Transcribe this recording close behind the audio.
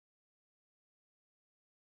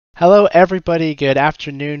Hello, everybody. Good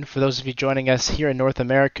afternoon for those of you joining us here in North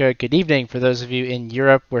America. Good evening for those of you in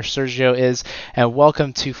Europe, where Sergio is. And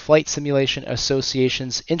welcome to Flight Simulation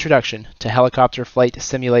Association's Introduction to Helicopter Flight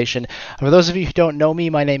Simulation. For those of you who don't know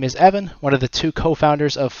me, my name is Evan, one of the two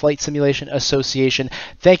co-founders of Flight Simulation Association.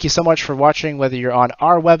 Thank you so much for watching, whether you're on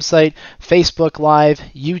our website, Facebook Live,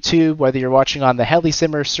 YouTube, whether you're watching on the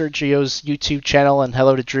HeliSimmer, Sergio's YouTube channel. And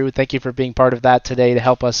hello to Drew. Thank you for being part of that today to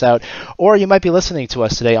help us out. Or you might be listening to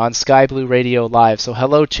us today on Sky Blue Radio Live. So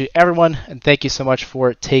hello to everyone, and thank you so much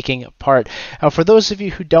for taking part. Now, for those of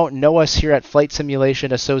you who don't know us here at Flight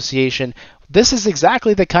Simulation Association, this is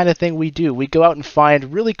exactly the kind of thing we do. We go out and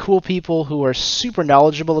find really cool people who are super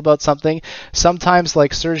knowledgeable about something. Sometimes,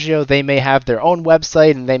 like Sergio, they may have their own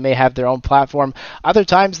website and they may have their own platform. Other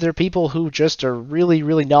times, they're people who just are really,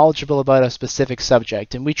 really knowledgeable about a specific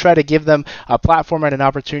subject. And we try to give them a platform and an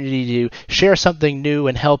opportunity to share something new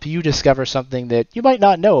and help you discover something that you might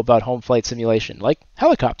not know about home flight simulation, like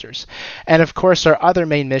helicopters. And of course, our other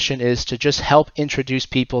main mission is to just help introduce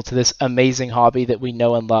people to this amazing hobby that we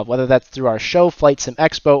know and love, whether that's through our show, Flight Sim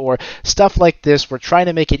Expo, or stuff like this. We're trying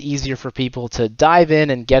to make it easier for people to dive in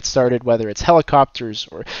and get started, whether it's helicopters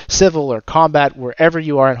or civil or combat, wherever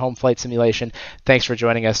you are in home flight simulation. Thanks for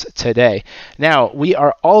joining us today. Now, we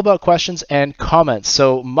are all about questions and comments.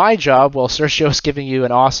 So my job, while Sergio is giving you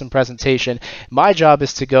an awesome presentation, my job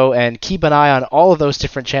is to go and keep an eye on all of those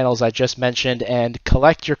different channels I just mentioned and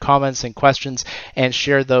collect your comments and questions and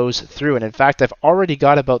share those through. And in fact, I've already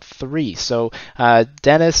got about 3. So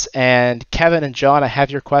Dennis and Kevin and John, I have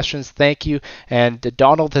your questions. Thank you. And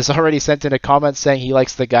Donald has already sent in a comment saying he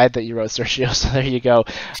likes the guide that you wrote, Sergio. So there you go.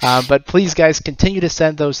 But please, guys, continue to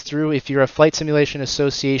send those through. If you're a Flight Simulation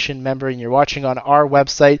Association member and you're watching on our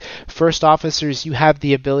website, First Officers, you have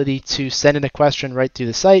the ability to send in a question right through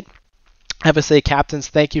the site. FSA captains,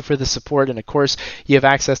 thank you for the support. And of course, you have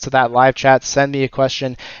access to that live chat. Send me a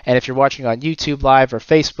question. And if you're watching on YouTube Live or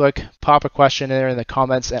Facebook, pop a question there in the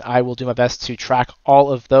comments, and I will do my best to track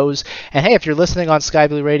all of those. And hey, if you're listening on Sky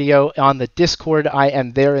Blue Radio on the Discord, I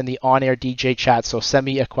am there in the on-air DJ chat, so send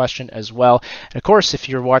me a question as well. And of course, if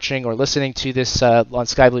you're watching or listening to this on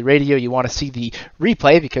Sky Blue Radio, you want to see the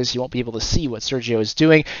replay because you won't be able to see what Sergio is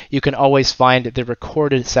doing, you can always find the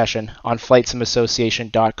recorded session on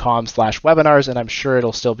flightsimassociation.com/webinars, and I'm sure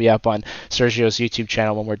it'll still be up on Sergio's YouTube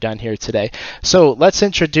channel when we're done here today. So let's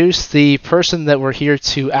introduce the person that we're here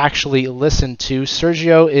to actually listen to.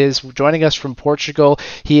 Sergio is joining us from Portugal.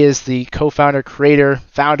 He is the co-founder, creator,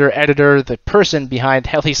 founder, editor, the person behind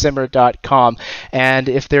HeliSimmer.com. And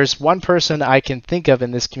if there's one person I can think of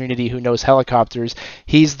in this community who knows helicopters,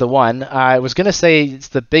 he's the one. I was going to say it's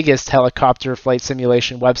the biggest helicopter flight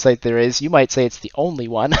simulation website there is. You might say it's the only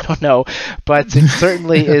one. I don't know. But it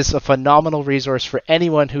certainly is a phenomenal resource for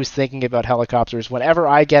anyone who's thinking about helicopters. Whenever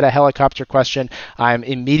I get a helicopter question, I'm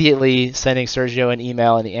immediately sending Sergio an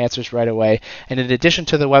email and he answers right away. And in addition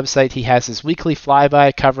to the website, he has his weekly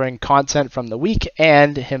flyby covering content from the week,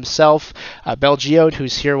 and himself, Belgiode,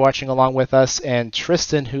 who's here watching along with us, and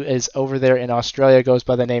Tristan, who is over there in Australia, goes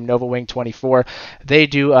by the name NovaWing24. They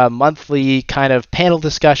do a monthly kind of panel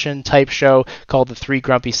discussion type show called The Three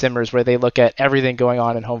Grumpy Simmers, where they look at everything going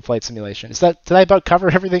on in home flight simulation. Did I about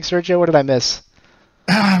cover everything, Sergio? What did I miss?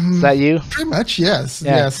 Is that you? Pretty much, yes.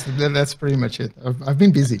 Yeah. Yes, that's pretty much it. I've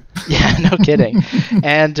been busy. Yeah, no kidding.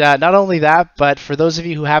 And not only that, but for those of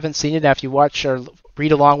you who haven't seen it, if you watch or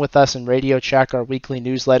read along with us and Radio Check, our weekly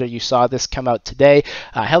newsletter, you saw this come out today.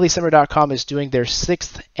 HeliSimmer.com is doing their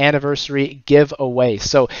 6th anniversary giveaway.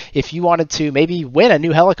 So if you wanted to maybe win a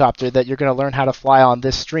new helicopter that you're going to learn how to fly on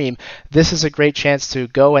this stream, this is a great chance to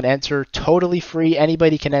go and enter totally free.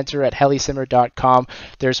 Anybody can enter at HeliSimmer.com.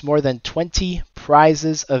 There's more than 20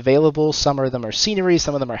 prizes available. Some of them are scenery,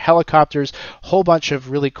 some of them are helicopters, whole bunch of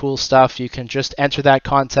really cool stuff. You can just enter that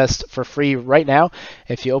contest for free right now.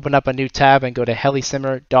 If you open up a new tab and go to HeliSimmer.com,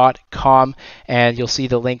 and you'll see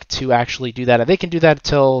the link to actually do that. And they can do that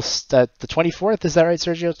until the 24th. Is that right,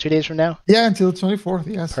 Sergio? 2 days from now? Yeah, until the 24th.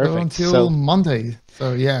 Yeah, perfect. So until Monday.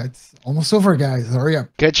 So yeah, it's almost over, guys. Hurry up.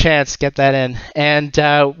 Good chance. Get that in. And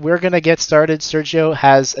we're going to get started. Sergio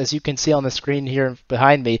has, as you can see on the screen here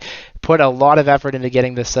behind me, put a lot of effort into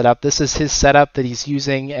getting this set up. This is his setup that he's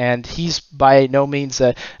using, and he's by no means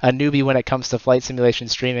a newbie when it comes to flight simulation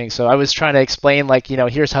streaming. So I was trying to explain, like,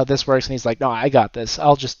 here's how this works, and he's like, no, I got this.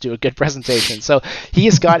 I'll just do a good presentation. So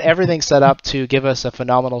he's got everything set up to give us a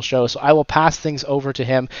phenomenal show. So I will pass things over to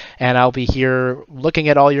him, and I'll be here looking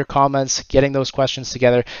at all your comments, getting those questions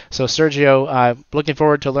together. So Sergio, looking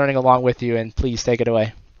forward to learning along with you, and please take it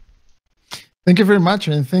away. Thank you very much,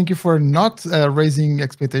 and thank you for not raising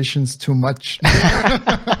expectations too much.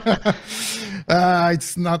 I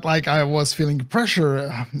it's not like I was feeling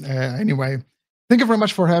pressure. Anyway, thank you very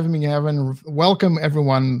much for having me, Evan. Welcome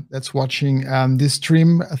everyone that's watching this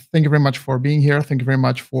stream. Thank you very much for being here. Thank you very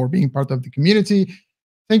much for being part of the community.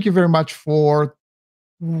 Thank you very much for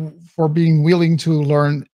being willing to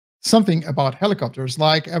learn something about helicopters.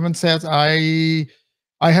 Like Evan said, I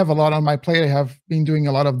have a lot on my plate. I have been doing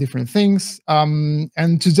a lot of different things.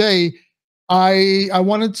 And today, I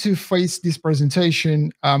wanted to face this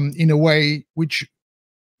presentation in a way which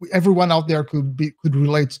everyone out there could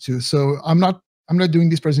relate to. So I'm not doing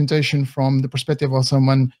this presentation from the perspective of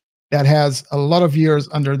someone that has a lot of years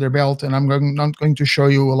under their belt, and I'm not going to show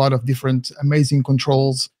you a lot of different amazing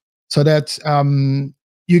controls so that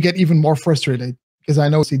you get even more frustrated, because I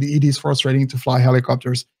know it is frustrating to fly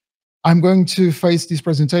helicopters. I'm going to face this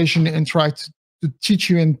presentation and try to teach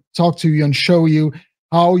you and talk to you and show you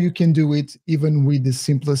how you can do it even with the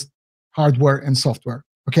simplest hardware and software.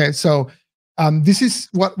 Okay, so this is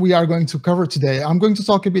what we are going to cover today. I'm going to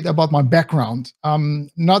talk a bit about my background,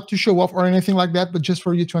 not to show off or anything like that, but just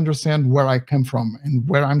for you to understand where I come from and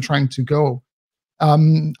where I'm trying to go.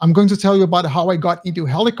 I'm going to tell you about how I got into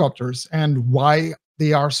helicopters and why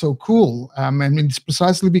they are so cool. And it's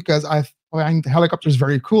precisely because I find helicopters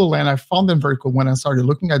very cool, and I found them very cool when I started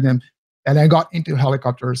looking at them, and I got into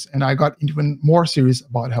helicopters, and I got even more serious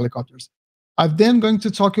about helicopters. I'm then going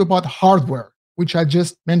to talk to you about hardware, which I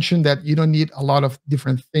just mentioned that you don't need a lot of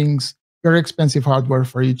different things, very expensive hardware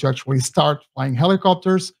for you to actually start flying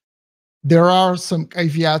helicopters. There are some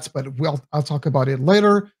caveats, but I'll talk about it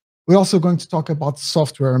later. We're also going to talk about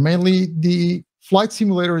software, mainly the flight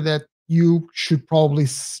simulator that you should probably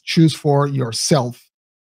choose for yourself.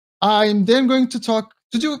 I'm then going to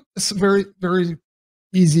do a very, very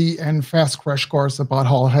easy and fast crash course about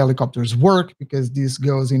how helicopters work, because this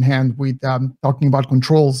goes in hand with talking about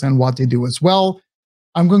controls and what they do as well.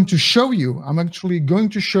 I'm actually going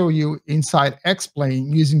to show you inside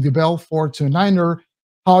XPlane using the Bell 429er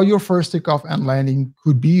how your first takeoff and landing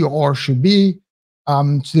could be or should be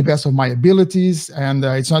to the best of my abilities. And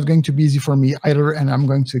it's not going to be easy for me either, and I'm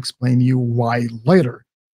going to explain you why later.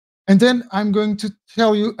 And then I'm going to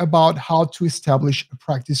tell you about how to establish a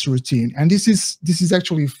practice routine. And this is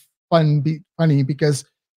actually funny because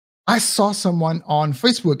I saw someone on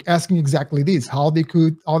Facebook asking exactly this, how they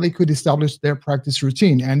could establish their practice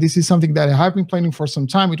routine. And this is something that I have been planning for some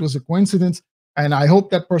time. It was a coincidence, and I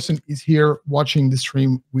hope that person is here watching the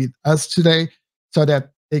stream with us today so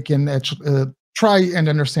that they can actually try and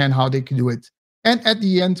understand how they can do it. And at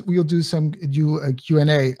the end, we'll do a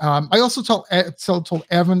Q&A. I also told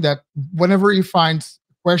Evan that whenever he finds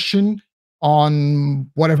a question on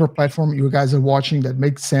whatever platform you guys are watching that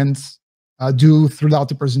makes sense, do throughout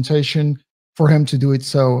the presentation for him to do it.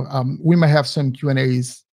 So we might have some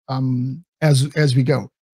Q&As as we go.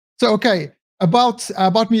 So okay,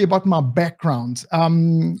 about me, about my background.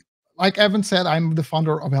 Like Evan said, I'm the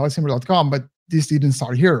founder of HeliSimmer.com, but this didn't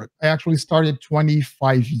start here. I actually started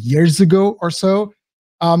 25 years ago or so.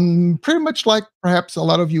 Pretty much like perhaps a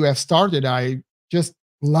lot of you have started. I just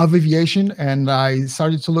love aviation, and I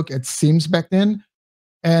started to look at sims back then.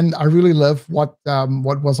 And I really love what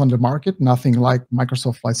was on the market. Nothing like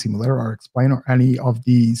Microsoft Flight Simulator or xplane or any of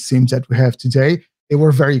the sims that we have today. They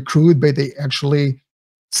were very crude, but they actually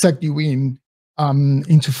sucked you in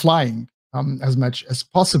into flying as much as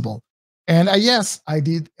possible. And yes, I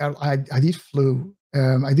did fly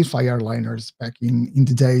airliners back in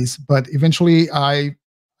the days, but eventually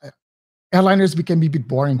airliners became a bit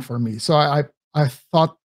boring for me. So I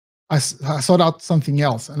thought I sought out something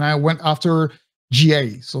else, and I went after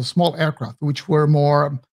GA, so small aircraft, which were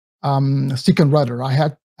more stick and rudder. I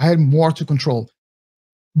had more to control,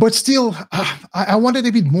 but still, I wanted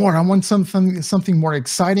a bit more. I want something more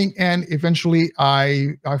exciting, and eventually,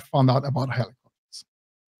 I found out about helicopters.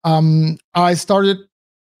 I started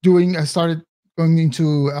going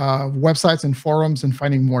into websites and forums and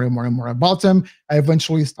finding more and more and more about them. I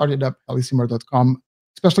eventually started up HeliSimmer.com,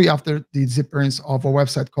 especially after the disappearance of a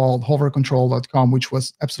website called hovercontrol.com, which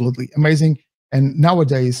was absolutely amazing. And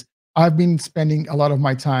nowadays, I've been spending a lot of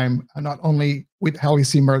my time not only with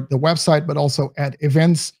HeliSimmer, the website, but also at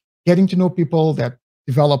events, getting to know people that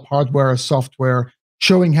develop hardware, software,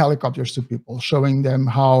 showing helicopters to people, showing them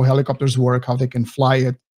how helicopters work, how they can fly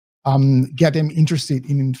it, get them interested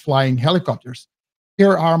in flying helicopters.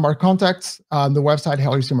 Here are my contacts on the website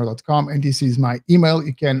HeliSimmer.com, and this is my email.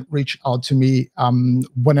 You can reach out to me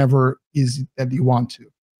whenever is that you want to.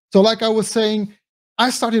 So like I was saying, I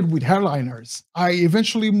started with airliners. I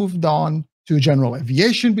eventually moved on to general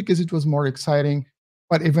aviation because it was more exciting,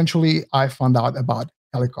 but eventually I found out about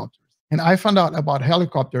helicopters. And I found out about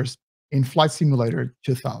helicopters in Flight Simulator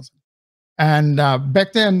 2000. And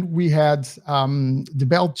back then we had the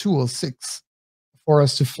Bell 206 for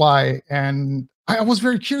us to fly. And I was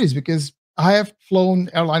very curious because I have flown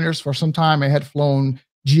airliners for some time. I had flown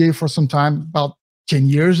GA for some time, about 10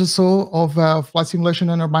 years or so of flight simulation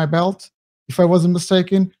under my belt, if I wasn't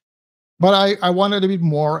mistaken. But I wanted a bit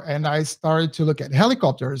more, and I started to look at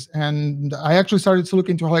helicopters. And I actually started to look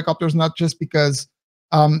into helicopters not just because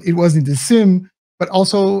it was in the sim, but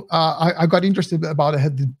also I got interested about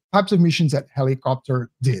the types of missions that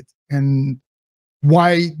helicopter did and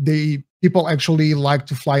why people actually like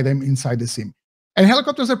to fly them inside the sim. And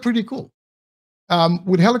helicopters are pretty cool.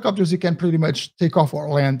 With helicopters, you can pretty much take off or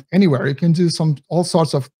land anywhere. You can do all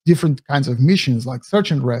sorts of different kinds of missions, like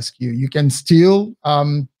search and rescue. You can still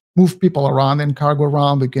move people around and cargo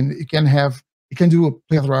around. You can do a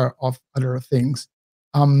plethora of other things.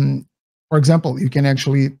 For example, you can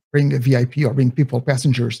actually bring a VIP or bring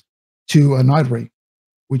passengers to an highway,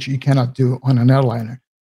 which you cannot do on an airliner.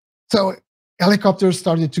 So helicopters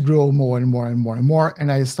started to grow more and more and more and more,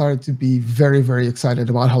 and I started to be very, very excited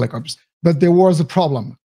about helicopters. But there was a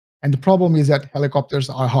problem, and the problem is that helicopters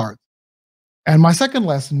are hard. And my second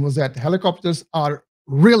lesson was that helicopters are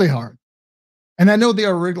really hard. And I know they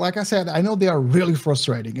are, like I said, I know they are really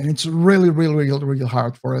frustrating, and it's really, really, really, really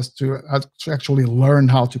hard for us to actually learn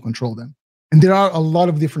how to control them. And there are a lot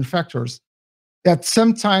of different factors that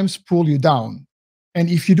sometimes pull you down. And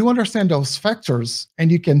if you do understand those factors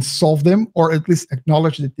and you can solve them, or at least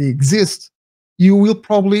acknowledge that they exist, you will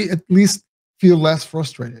probably at least feel less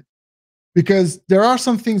frustrated. Because there are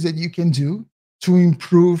some things that you can do to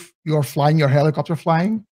improve your flying, your helicopter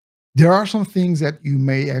flying. There are some things that you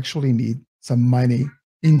may actually need some money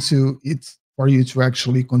into it for you to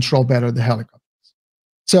actually control better the helicopters.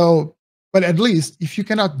 So, but at least if you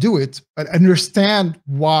cannot do it, but understand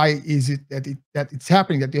why is it that it's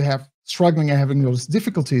happening, that you have struggling and having those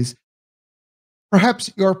difficulties, perhaps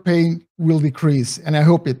your pain will decrease, and I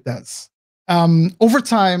hope it does. Over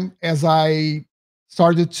time, as I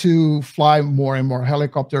started to fly more and more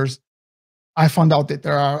helicopters, I found out that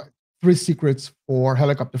there are 3 secrets for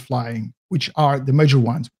helicopter flying, which are the major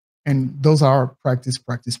ones. And those are practice,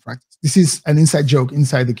 practice, practice. This is an inside joke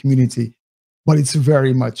inside the community, but it's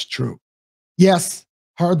very much true. Yes,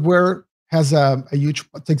 hardware takes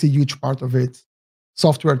a huge part of it.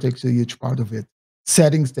 Software takes a huge part of it.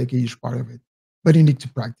 Settings take a huge part of it. But you need to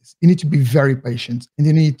practice. You need to be very patient, and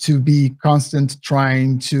you need to be constant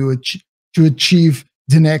trying to achieve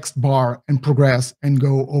the next bar and progress and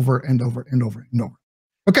go over and over and over and over.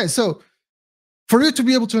 Okay, so for you to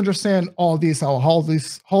be able to understand all this,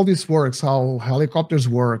 how this works, how helicopters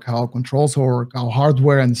work, how controls work, how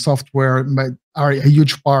hardware and software are a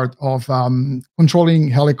huge part of controlling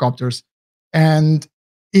helicopters, and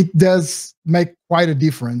it does make quite a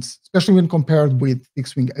difference, especially when compared with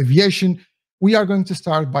fixed-wing aviation. We are going to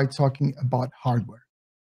start by talking about hardware.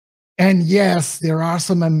 And yes, there are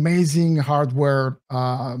some amazing hardware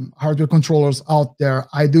controllers out there.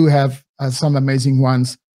 I do have some amazing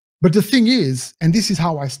ones. But the thing is, and this is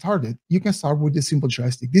how I started, you can start with a simple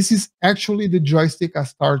joystick. This is actually the joystick I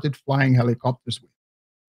started flying helicopters with,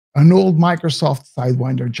 an old Microsoft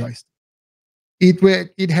Sidewinder joystick.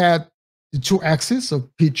 It had the 2 axes of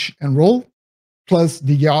pitch and roll, plus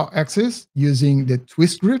the yaw axis using the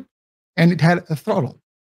twist grip, and it had a throttle.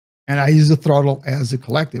 And I use the throttle as a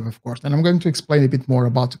collective, of course. And I'm going to explain a bit more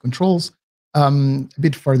about the controls a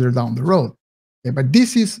bit further down the road. Okay, but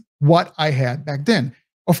this is what I had back then.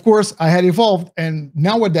 Of course, I had evolved, and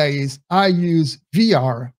nowadays I use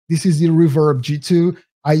VR. This is the Reverb G2.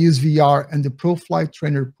 I use VR and the ProFlight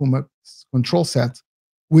Trainer Puma control set,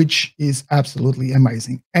 which is absolutely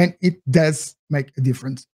amazing. And it does make a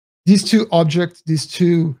difference. These 2 objects, these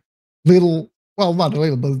 2 little, well, not a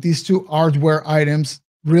little, but these 2 hardware items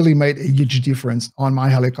really made a huge difference on my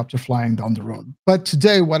helicopter flying down the road. But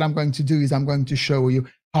today, what I'm going to do is I'm going to show you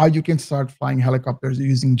how you can start flying helicopters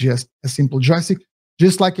using just a simple joystick,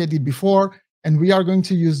 just like I did before. And we are going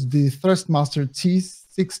to use the Thrustmaster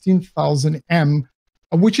T16000M,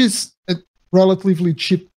 which is a relatively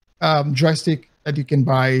cheap joystick that you can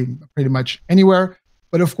buy pretty much anywhere.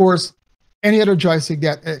 But of course, any other joystick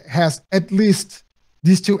that has at least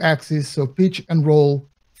these 2 axes, so pitch and roll,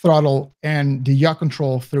 throttle, and the yaw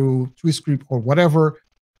control through twist grip or whatever,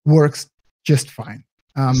 works just fine.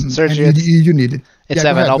 Sergio, you need it. It's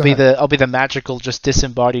Evan. I'll be the magical, just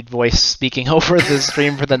disembodied voice speaking over the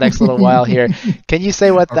stream for the next little while here. Can you say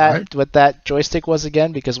what that joystick was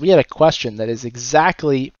again? Because we had a question that is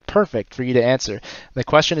exactly perfect for you to answer. The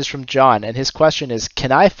question is from John, and his question is: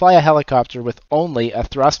 can I fly a helicopter with only a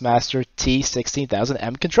Thrustmaster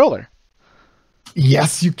T16000M controller?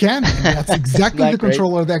 Yes, you can. And that's exactly that the great?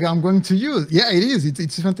 controller that I'm going to use. Yeah, it is.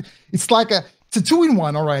 It's like it's a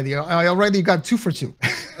two-in-one already. I already got 2 for 2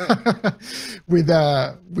 with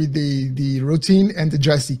the routine and the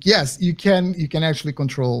joystick. Yes, you can actually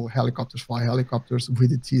control helicopters, fly helicopters with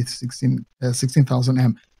the TH16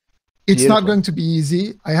 16000M. It's not Beautiful. going to be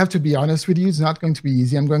easy. I have to be honest with you. It's not going to be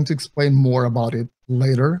easy. I'm going to explain more about it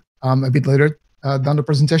later, a bit later down the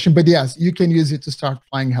presentation. But yes, you can use it to start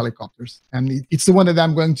flying helicopters. And it's the one that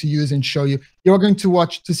I'm going to use and show you. You're going to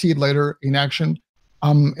watch to see it later in action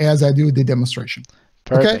as I do the demonstration.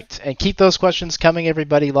 Perfect. Okay? And keep those questions coming,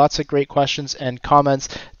 everybody. Lots of great questions and comments.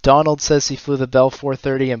 Donald says he flew the Bell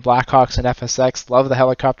 430 and Blackhawks and FSX. Love the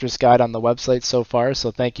helicopters guide on the website so far, so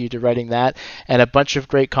thank you to writing that. And a bunch of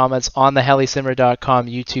great comments on the HeliSimmer.com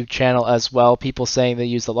YouTube channel as well. People saying they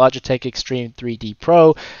use the Logitech Extreme 3D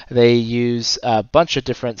Pro. They use a bunch of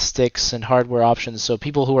different sticks and hardware options. So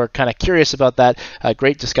people who are kind of curious about that,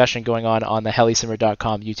 great discussion going on the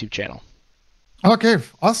HeliSimmer.com YouTube channel. Okay,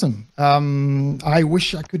 awesome. I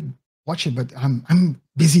wish I could watch it, but I'm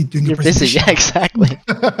busy doing You're the presentation. Busy, yeah, exactly.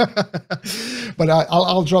 But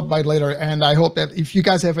I'll drop by later, and I hope that if you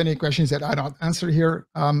guys have any questions that I don't answer here,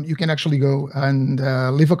 you can actually go and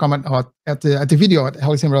leave a comment at the video at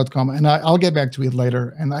HeliSimmer.com, and I'll get back to it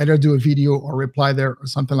later and either do a video or reply there or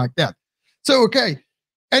something like that. So, okay.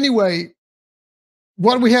 Anyway,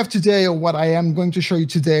 what we have today, or what I am going to show you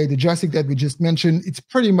today, the joystick that we just mentioned, it's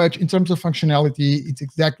pretty much, in terms of functionality, it's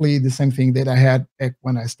exactly the same thing that I had back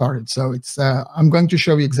when I started. So it's I'm going to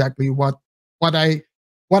show you exactly what I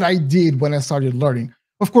did when I started learning.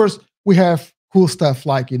 Of course, we have cool stuff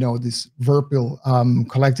like this Verpil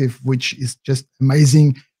collective, which is just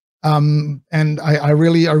amazing, and I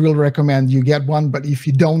really recommend you get one. But if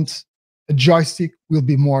you don't, a joystick will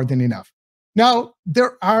be more than enough. Now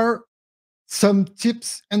there are some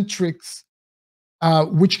tips and tricks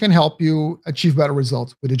which can help you achieve better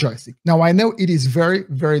results with a joystick. Now, I know it is very,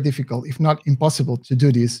 very difficult, if not impossible, to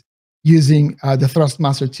do this using the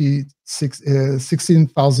Thrustmaster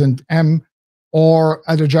T16000M or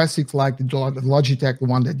other joysticks like the Logitech, the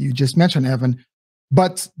one that you just mentioned, Evan.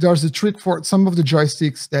 But there's a trick for some of the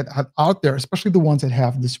joysticks that are out there, especially the ones that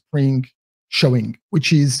have the spring showing,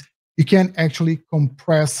 which is you can actually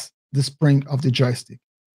compress the spring of the joystick.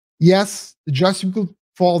 Yes, the joystick will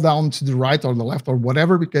fall down to the right or the left or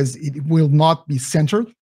whatever because it will not be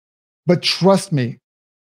centered. But trust me,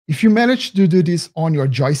 if you manage to do this on your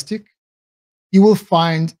joystick, you will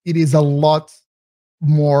find it is a lot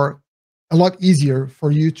easier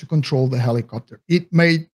for you to control the helicopter. It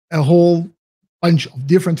made a whole bunch of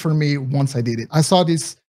difference for me once I did it. I saw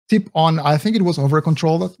this tip on, I think it was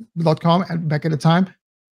overcontrol.com back at the time.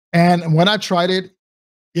 And when I tried it,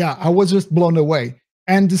 yeah, I was just blown away.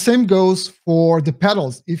 And the same goes for the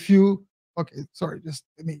pedals. If you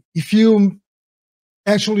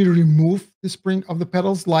actually remove the spring of the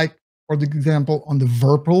pedals, like for the example on the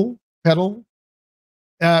Verpil pedal,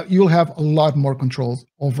 you'll have a lot more controls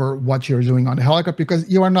over what you're doing on the helicopter because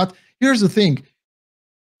you are not. Here's the thing: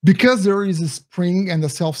 because there is a spring and a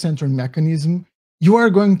self-centering mechanism, you are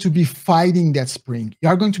going to be fighting that spring. You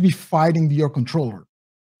are going to be fighting your controller,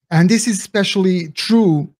 and this is especially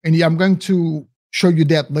true. And I'm going to show you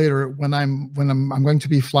that later when I'm going to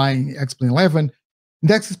be flying XPlane 11.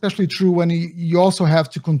 That's especially true when you also have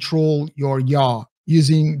to control your yaw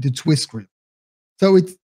using the twist grip. So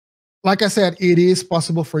it's, like I said, it is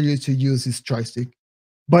possible for you to use this joystick,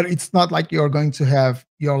 but it's not like you're going to have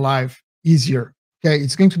your life easier. Okay,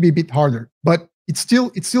 it's going to be a bit harder, but it's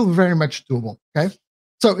still very much doable. Okay,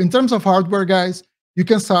 so in terms of hardware, guys, you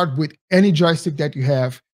can start with any joystick that you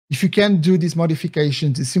have. If you can do these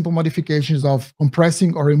modifications, these simple modifications of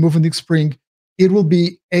compressing or removing the spring, it will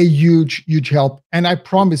be a huge, huge help. And I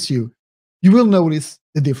promise you, you will notice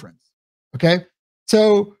the difference. Okay,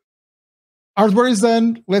 so hardware is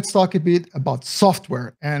done. Let's talk a bit about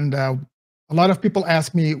software. And a lot of people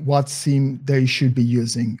ask me what SIM they should be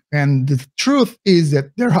using. And the truth is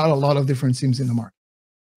that there are a lot of different SIMs in the market.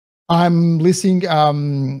 I'm listing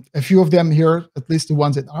a few of them here, at least the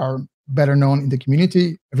ones that are better known in the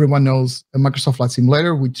community. Everyone knows Microsoft Flight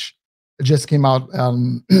Simulator, which just came out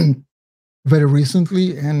very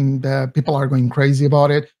recently, and people are going crazy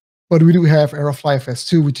about it. But we do have Aerofly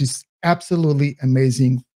FS2, which is absolutely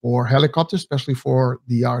amazing for helicopters, especially for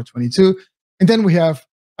the R22. And then we have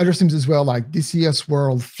other sims as well, like DCS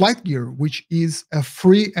World Flight Gear, which is a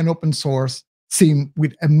free and open source sim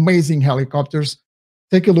with amazing helicopters.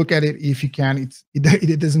 Take a look at it if you can.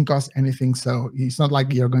 It doesn't cost anything, so it's not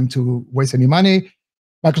like you're going to waste any money.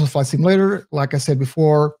 Microsoft Flight Simulator, like I said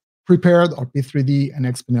before, Prepared or P3D and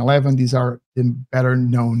xplane 11. These are the better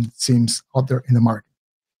known sims out there in the market.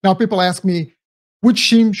 Now, people ask me, which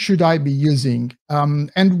sim should I be using?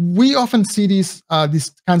 And we often see these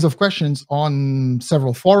kinds of questions on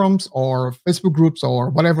several forums or Facebook groups or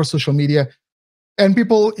whatever social media. And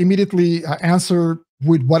people immediately answer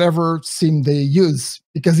with whatever sim they use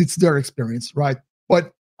because it's their experience, right?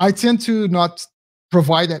 But I tend to not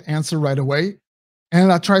provide that answer right away. And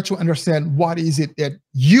I try to understand what is it that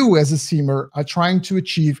you as a simmer are trying to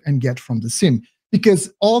achieve and get from the sim.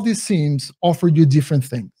 Because all these sims offer you different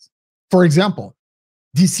things. For example,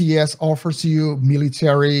 DCS offers you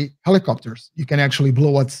military helicopters. You can actually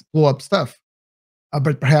blow up stuff.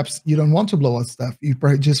 But perhaps you don't want to blow up stuff. You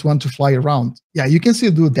just want to fly around. Yeah, you can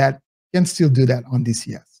still do that. You can still do that on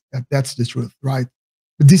DCS. That's the truth, right?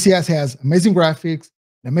 But DCS has amazing graphics,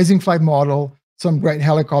 an amazing flight model, some great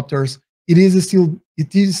helicopters. It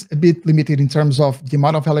is a bit limited in terms of the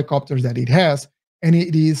amount of helicopters that it has, and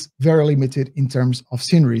it is very limited in terms of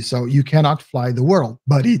scenery. So you cannot fly the world,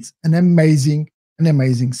 but it's an amazing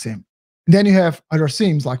sim. And then you have other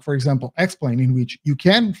sims, like for example, xplane, in which you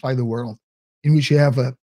can fly the world, in which you have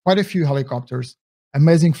quite a few helicopters,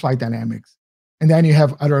 amazing flight dynamics. And then you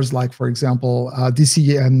have others like, for example,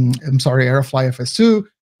 Aerofly FS2,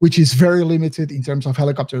 which is very limited in terms of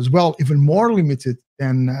helicopters as well, even more limited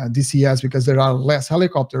than DCS because there are less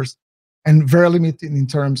helicopters, and very limited in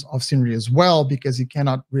terms of scenery as well because you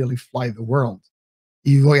cannot really fly the world.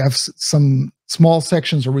 You have some small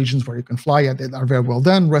sections or regions where you can fly at that are very well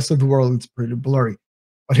done. Rest of the world, it's pretty blurry.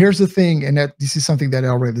 But here's the thing, and that this is something that I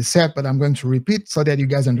already said, but I'm going to repeat so that you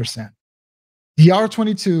guys understand. The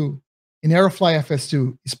R22 in Aerofly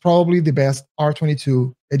FS2 is probably the best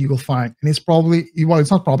R22 that you will find. And it's probably, well,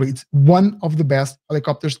 it's not probably, it's one of the best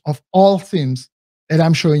helicopters of all sims that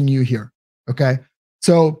I'm showing you here, okay?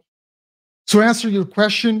 So to answer your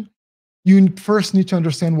question, you first need to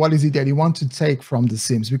understand what is it that you want to take from the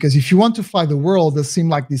sims. Because if you want to fly the world, a sim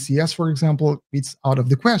like DCS, for example, it's out of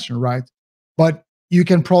the question, right? But you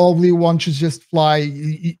can probably want to just fly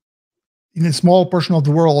in a small portion of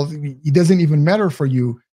the world. It doesn't even matter for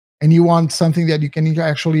you. And you want something that you can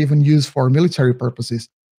actually even use for military purposes.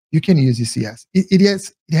 You can use DCS.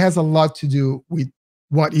 It has a lot to do with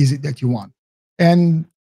what is it that you want. And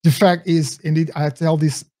the fact is, indeed, I tell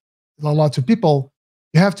this a lot to people,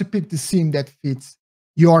 you have to pick the sim that fits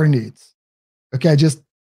your needs. Okay, just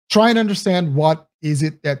try and understand what is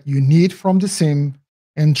it that you need from the sim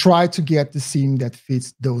and try to get the sim that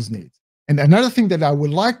fits those needs. And another thing that I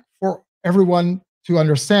would like for everyone to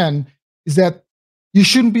understand is that you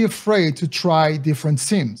shouldn't be afraid to try different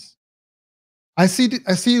sims. I see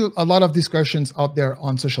a lot of discussions out there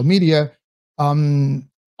on social media,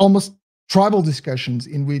 almost tribal discussions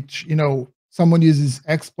in which, someone uses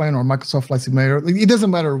xplane or Microsoft Flight Simulator. It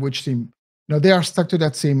doesn't matter which sim. They are stuck to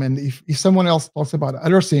that sim. And if someone else talks about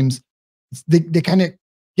other sims, they kind of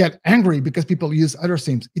get angry because people use other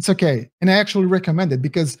sims. It's okay. And I actually recommend it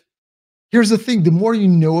because here's the thing. The more you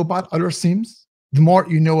know about other sims, the more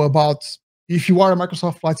you know about, if you are a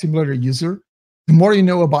Microsoft Flight Simulator user, the more you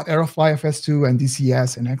know about Aerofly FS2 and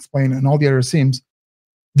DCS and xplane and all the other sims,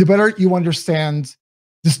 the better you understand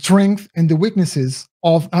the strength and the weaknesses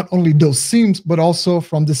of not only those sims, but also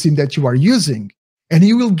from the sim that you are using. And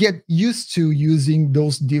you will get used to using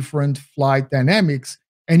those different flight dynamics.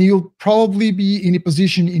 And you'll probably be in a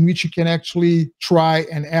position in which you can actually try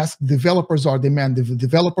and ask developers or demand the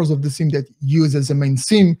developers of the sim that you use as a main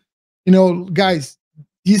sim, guys,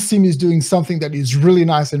 this sim is doing something that is really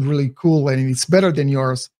nice and really cool and it's better than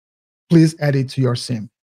yours. Please add it to your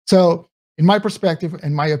sim. So in my perspective,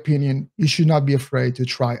 in my opinion, you should not be afraid to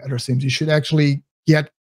try other sims. You should actually get,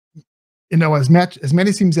 as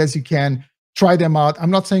many sims as you can, try them out. I'm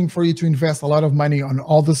not saying for you to invest a lot of money on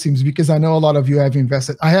all the sims because I know a lot of you have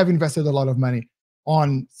invested. I have invested a lot of money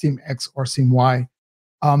on sim X or sim Y.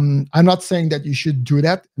 I'm not saying that you should do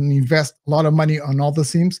that and invest a lot of money on all the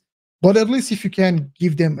sims, but at least if you can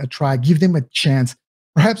give them a try, give them a chance,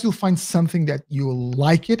 perhaps you'll find something that you'll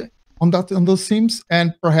like it on those sims,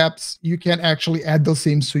 and perhaps you can actually add those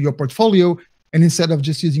sims to your portfolio. And instead of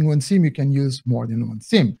just using one sim, you can use more than one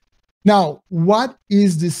sim. Now, what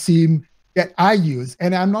is the sim that I use?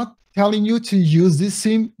 And I'm not telling you to use this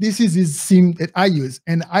sim. This is the sim that I use.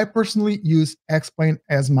 And I personally use xplane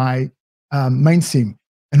as my main sim.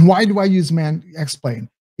 And why do I use xplane?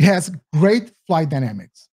 It has great flight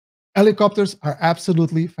dynamics. Helicopters are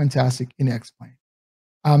absolutely fantastic in xplane.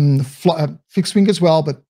 Fixed wing as well,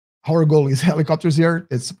 but our goal is helicopters here.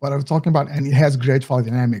 It's what I was talking about. And it has great flight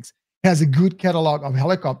dynamics. It has a good catalog of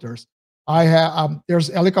helicopters. There's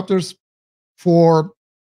helicopters for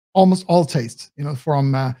almost all tastes,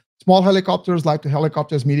 from small helicopters, light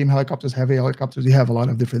helicopters, medium helicopters, heavy helicopters. You have a lot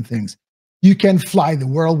of different things. You can fly the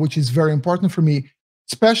world, which is very important for me,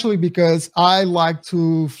 especially because I like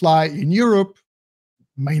to fly in Europe,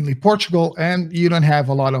 mainly Portugal, and you don't have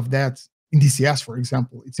a lot of that in DCS, for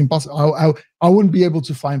example. It's impossible. I wouldn't be able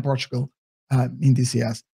to find Portugal in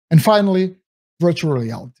DCS. And finally, virtual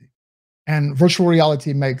reality. And virtual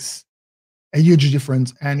reality makes a huge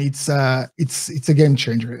difference, and it's a game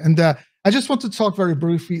changer. And I just want to talk very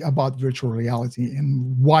briefly about virtual reality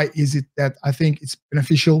and why is it that I think it's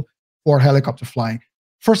beneficial for helicopter flying.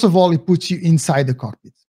 First of all, it puts you inside the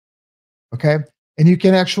cockpit, okay? And you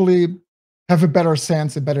can actually have a better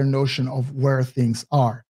sense, a better notion of where things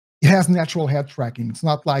are. It has natural head tracking. It's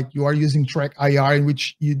not like you are using track IR in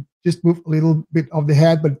which you just move a little bit of the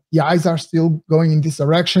head, but the eyes are still going in this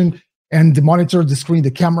direction, and the monitor, the screen,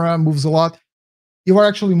 the camera moves a lot. You are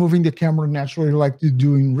actually moving the camera naturally like you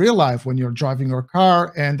do in real life when you're driving your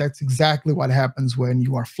car, and that's exactly what happens when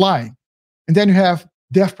you are flying. And then you have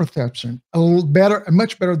depth perception, a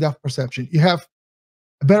much better depth perception. You have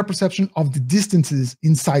a better perception of the distances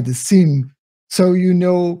inside the sim, so you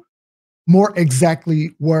know more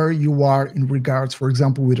exactly where you are in regards, for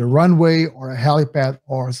example, with a runway or a helipad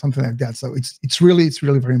or something like that. So it's really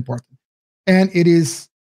very important, and it is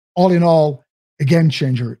all in all a game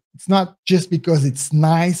changer. It's not just because it's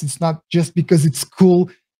nice. It's not just because it's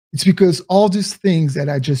cool. It's because all these things that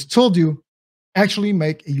I just told you actually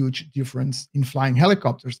make a huge difference in flying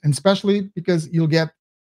helicopters, and especially because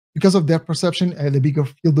because of depth perception and a bigger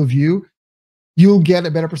field of view, you'll get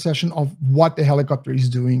a better perception of what the helicopter is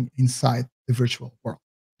doing inside the virtual world.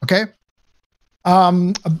 Okay.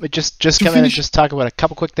 Just come in and just talk about a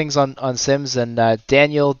couple quick things on sims. And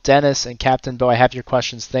Daniel, Dennis, and Captain Bo, I have your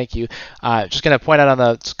questions. Thank you. Just going to point out on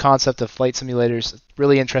the concept of flight simulators.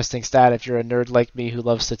 Really interesting stat if you're a nerd like me who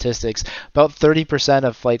loves statistics. About 30%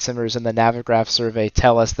 of flight simmers in the Navigraph survey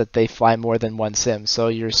tell us that they fly more than one sim. So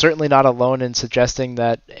you're certainly not alone in suggesting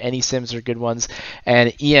that any sims are good ones.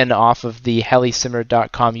 And Ian off of the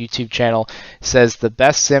HeliSimmer.com YouTube channel says the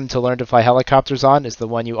best sim to learn to fly helicopters on is the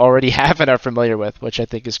one you already have and are familiar with, which I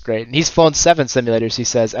think is great. And he's flown 7 simulators, he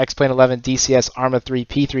says, xplane 11, DCS, ARMA 3,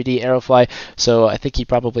 P3D, Aerofly. So I think he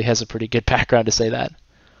probably has a pretty good background to say that.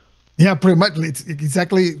 Yeah, pretty much. It's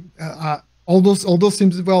exactly all those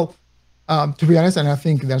sims. Well, to be honest, and I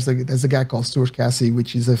think there's a guy called Stuart Cassie,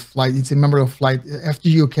 which is it's a member of Flight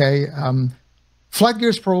FGUK. Flight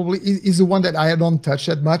Gears probably is the one that I don't touch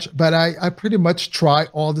that much, but I pretty much try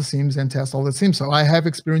all the sims and test all the sims. So I have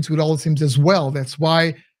experience with all the sims as well. That's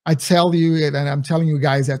why I tell you, and I'm telling you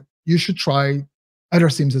guys that you should try other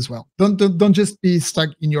sims as well. Don't just be stuck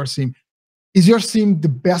in your sim. Is your sim the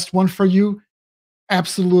best one for you?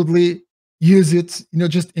 Absolutely use it,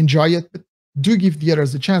 just enjoy it, but do give the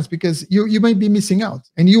others a chance, because you might be missing out,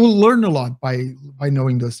 and you will learn a lot by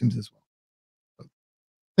knowing those sims as well. So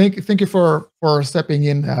thank you for stepping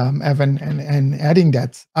in, Evan, and adding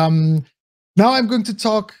that. Now I'm going to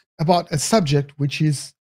talk about a subject which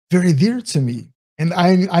is very dear to me, and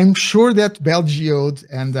I'm sure that Belgiode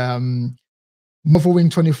and Moving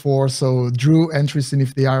 24, so Drew and Tristan,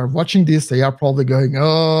 if they are watching this, they are probably going,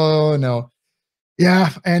 oh no. Yeah,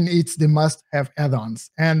 and it's the must-have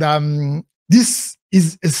add-ons, and this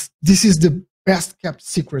is the best-kept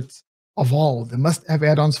secret of all. The must-have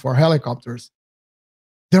add-ons for helicopters.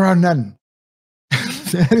 There are none.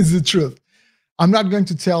 That is the truth. I'm not going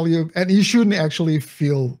to tell you, and you shouldn't actually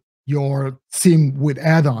fill your sim with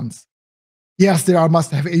add-ons. Yes, there are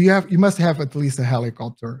must-have. You must have at least a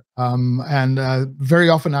helicopter, and very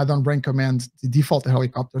often I don't recommend the default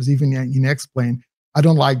helicopters, even in X-plane. I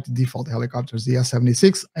don't like the default helicopters, the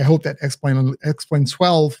S-76. I hope that X-plane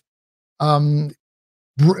 12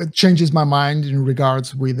 changes my mind in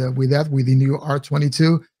regards with the new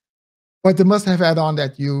R22. But the must-have add-on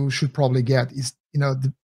that you should probably get is,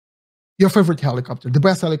 your favorite helicopter, the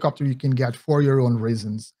best helicopter you can get for your own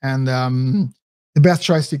reasons, and the best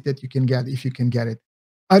joystick that you can get if you can get it.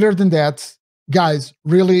 Other than that, guys,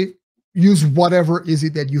 really use whatever is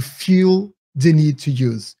it that you feel the need to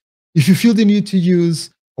use. If you feel the need to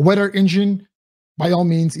use a weather engine, by all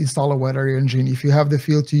means, install a weather engine. If you have the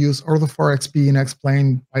feel to use Ortho4XP in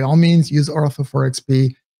X-plane, by all means, use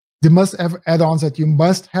Ortho4XP. The must-have add-ons that you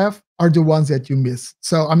must have are the ones that you miss.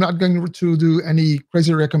 So I'm not going to do any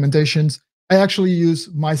crazy recommendations. I actually use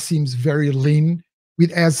my sims very lean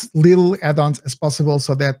with as little add-ons as possible,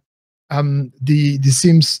 so that the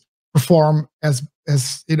sims perform as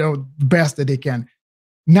the best that they can.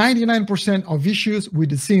 99% of issues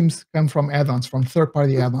with the sims come from add-ons, from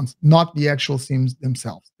third-party add-ons, not the actual sims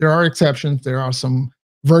themselves. There are exceptions. There are some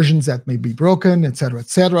versions that may be broken, etc.,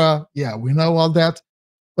 etc. Yeah, we know all that.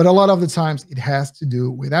 but a lot of the times it has to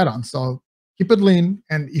do with add-ons. So keep it lean,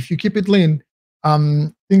 and if you keep it lean,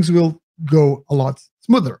 things will go a lot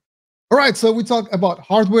smoother. All right, so we talk about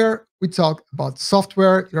hardware, we talk about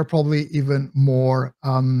software. There are probably even more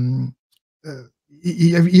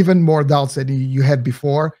even more doubts than you had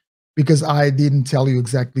before, because I didn't tell you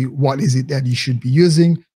exactly what is it that you should be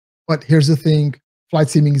using. But here's the thing, flight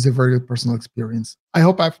simming is a very personal experience. I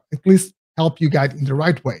hope I've at least helped you guide in the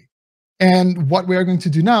right way. And what we are going to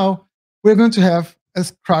do now, we're going to have a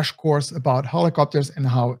crash course about helicopters and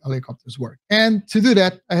how helicopters work. And to do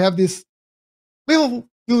that, I have this little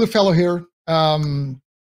fellow here to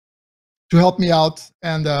help me out.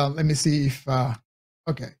 And let me see if,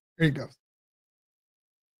 okay, here he goes.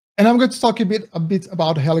 And I'm going to talk a bit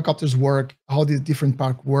about how helicopters work, how the different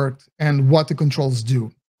parts work, and what the controls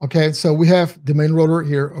do. Okay, so we have the main rotor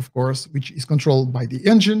here, of course, which is controlled by the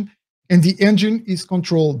engine, and the engine is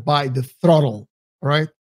controlled by the throttle. All right.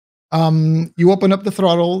 You open up the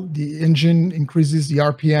throttle, the engine increases the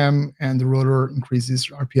RPM, and the rotor increases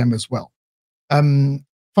RPM as well.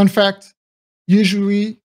 Fun fact,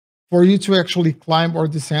 usually for you to actually climb or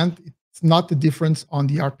descend, it's not the difference on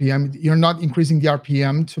the RPM. You're not increasing the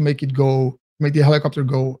RPM to make the helicopter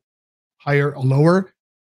go higher or lower.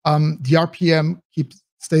 The RPM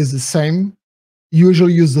stays the same. You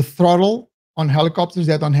usually use the throttle on helicopters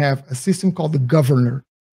that don't have a system called the governor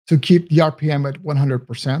to keep the RPM at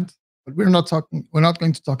 100%. But we're not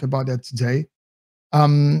going to talk about that today.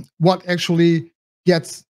 What actually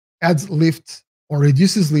adds lift or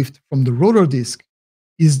reduces lift from the rotor disc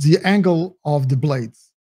is the angle of the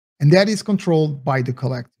blades, and that is controlled by the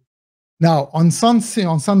collective. Now, on some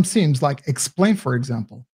sims like xplane, for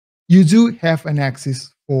example, you do have an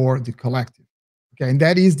axis for the collective. Okay, and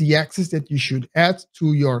that is the axis that you should add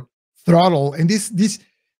to your throttle. And this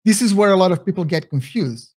is where a lot of people get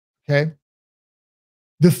confused. Okay,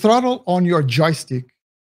 the throttle on your joystick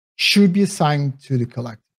should be assigned to the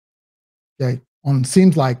collective. Okay, on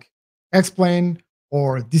sims like xplane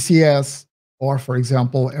or DCS, or for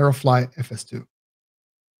example, Aerofly FS2.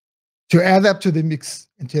 To add up to the mix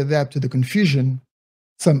and to adapt to the confusion,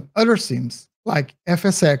 some other sims like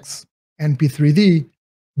FSX and P3D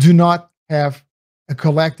do not have a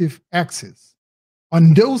collective axis.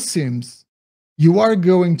 On those sims, you are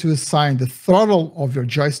going to assign the throttle of your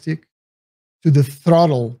joystick to the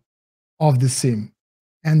throttle of the sim.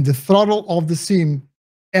 And the throttle of the sim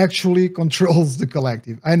actually controls the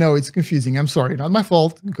collective. I know it's confusing. I'm sorry, not my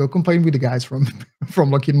fault. Go complain with the guys from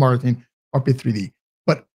Lockheed Martin or P3D.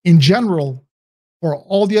 But in general, for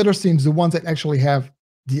all the other sims, the ones that actually have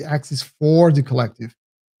the axis for the collective,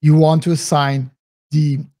 you want to assign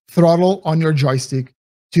the throttle on your joystick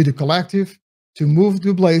to the collective to move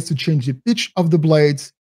the blades, to change the pitch of the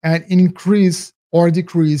blades, and increase or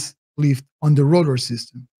decrease lift on the rotor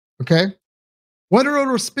system. Okay? When the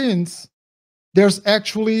rotor spins, there's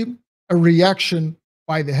actually a reaction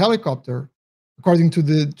by the helicopter, according to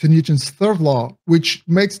Newton's third law, which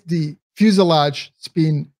makes the fuselage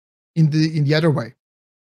spin in the other way.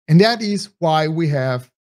 And that is why we have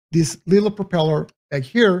this little propeller back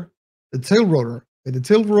here, the tail rotor. And the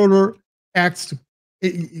tail rotor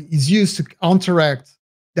is used to counteract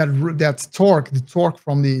that torque, the torque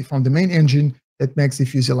from the main engine that makes the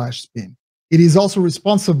fuselage spin. It is also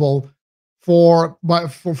responsible for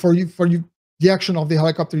the action of the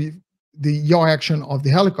helicopter, the yaw action of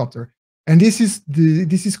the helicopter, and this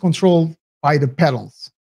is controlled by the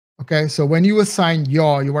pedals. Okay, so when you assign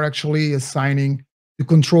yaw, you are actually assigning the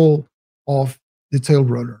control of the tail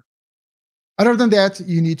rotor. Other than that,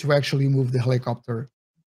 you need to actually move the helicopter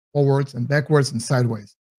forwards and backwards and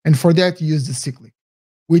sideways. And for that, you use the cyclic,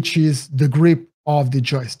 which is the grip of the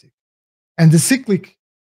joystick. And the cyclic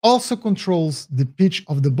also controls the pitch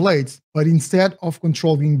of the blades, but instead of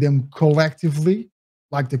controlling them collectively,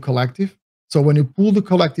 like the collective, so when you pull the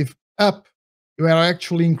collective up, you are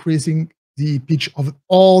actually increasing the pitch of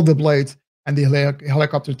all the blades, and the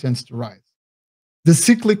helicopter tends to rise. The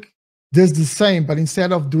cyclic does the same, but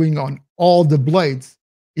instead of doing on all the blades,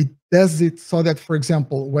 it does it so that, for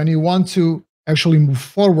example, when you want to actually move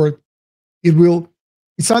forward,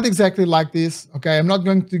 it's not exactly like this. Okay, I'm not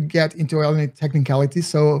going to get into any technicality,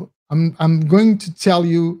 so I'm going to tell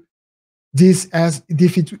you this as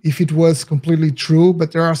if it was completely true,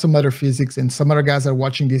 but there are some other physics, and some other guys are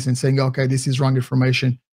watching this and saying, okay, this is wrong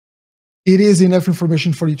information. It is enough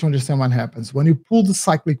information for you to understand what happens. When you pull the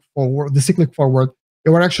cyclic forward,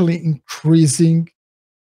 you are actually increasing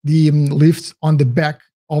the lift on the back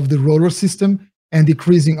of the rotor system and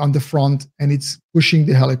decreasing on the front, and it's pushing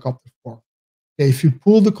the helicopter forward. Okay, if you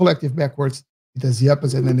pull the collective backwards, it does the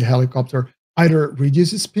opposite, and then the helicopter either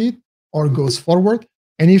reduces speed or goes forward.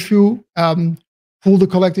 And if you pull the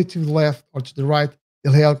collector to the left or to the right,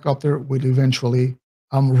 the helicopter will eventually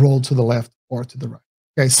roll to the left or to the right.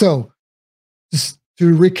 Okay, so just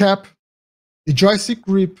to recap, the joystick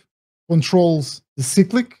grip controls the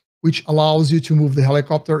cyclic, which allows you to move the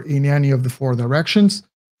helicopter in any of the 4 directions,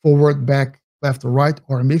 forward, back, left, or right,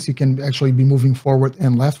 or a mix. You can actually be moving forward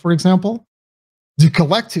and left, for example. The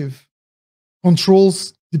collective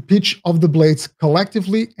controls the pitch of the blades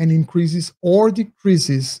collectively and increases or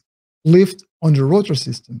decreases lift on the rotor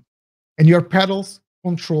system. And your pedals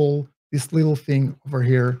control this little thing over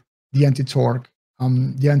here, the anti-torque,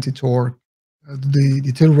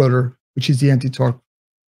 the tail rotor, which is the anti-torque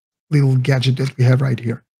little gadget that we have right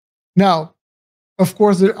here. Now, of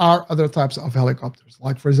course, there are other types of helicopters,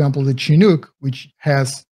 like, for example, the Chinook, which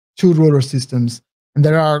has 2 rotor systems. And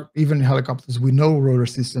there are even helicopters with no rotor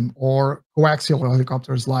system, or coaxial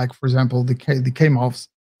helicopters, like, for example, the K-MOFs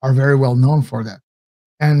are very well known for that.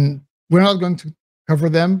 And we're not going to cover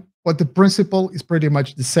them, but the principle is pretty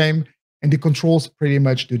much the same, and the controls pretty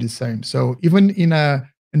much do the same. So even in a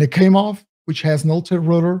K-MOF, which has no tail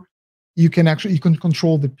rotor, you can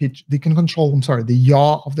control the pitch. They can control, the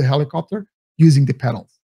yaw of the helicopter using the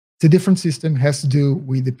pedals. It's a different system, has to do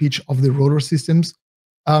with the pitch of the rotor systems,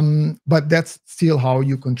 but that's still how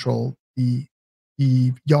you control the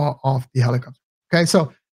yaw of the helicopter. Okay,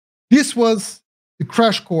 so this was the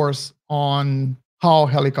crash course on how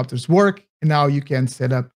helicopters work, and now you can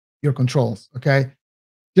set up your controls. Okay,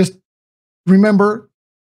 just remember,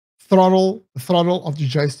 the throttle of the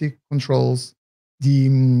joystick controls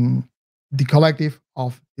the collective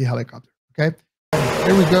of the helicopter. Okay,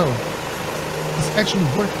 there we go. It's actually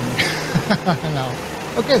working now.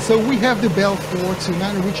 Okay, so we have the Bell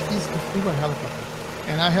 429, which is a freeware helicopter,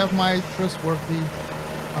 and I have my trustworthy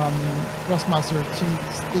Thrustmaster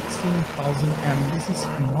T16000M. This is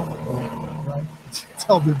phenomenal, right?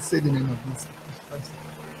 Tell the city name of this.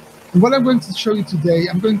 And what I'm going to show you today,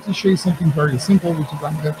 I'm going to show you something very simple, which is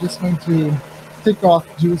I'm just going to take off,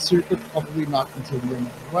 do a circuit, probably not until the end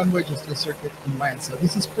of the runway, just do a circuit and land. So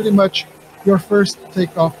this is pretty much your first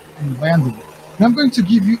takeoff and landing. And I'm going to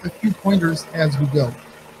give you a few pointers as we go.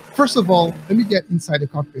 First of all, let me get inside the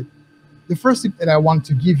cockpit. The first tip that I want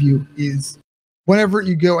to give you is whenever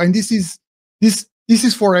you go, and this is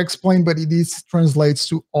for xplane, but it translates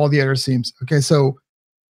to all the other sims. Okay, so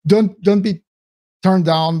don't be turned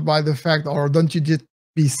down by the fact, or don't you just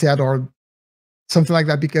be sad or something like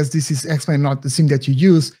that, because this is xplane, not the sim that you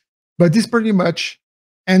use, but this pretty much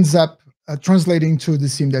ends up translating to the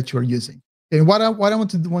sim that you're using. And what I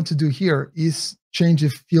want to do here is change the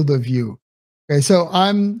field of view. Okay, so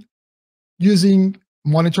I'm using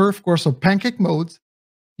monitor, of course, so pancake mode,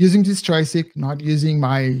 using this joystick, not using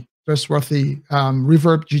my trustworthy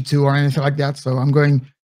Reverb G2 or anything like that. So I'm going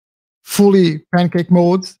fully pancake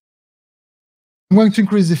mode. I'm going to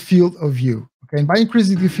increase the field of view. Okay, and by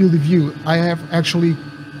increasing the field of view, I have actually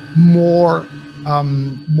more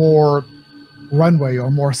runway or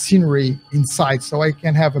more scenery inside, so I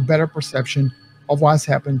can have a better perception of what's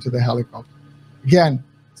happened to the helicopter. Again,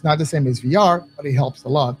 it's not the same as VR, but it helps a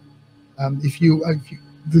lot.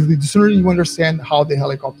 The sooner you understand how the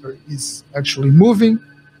helicopter is actually moving,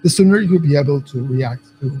 the sooner you'll be able to react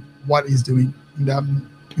to what it's doing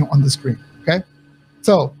on the screen. Okay,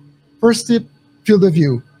 so first tip, field of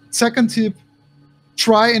view. Second tip,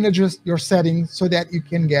 try and adjust your settings so that you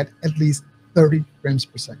can get at least 30 frames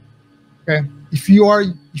per second. Okay, if you are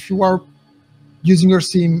using your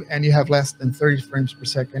sim and you have less than 30 frames per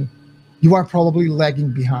second, you are probably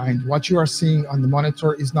lagging behind. What you are seeing on the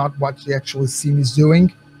monitor is not what the actual sim is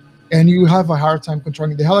doing, and you have a hard time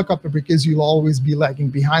controlling the helicopter because you'll always be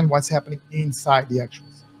lagging behind what's happening inside the actual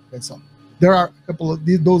sim. Okay, so there are a couple of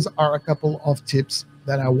those are a couple of tips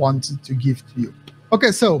that I wanted to give to you.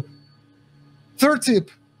 Okay, so third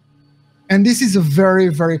tip, and this is a very,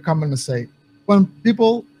 very common mistake. When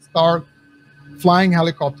people start flying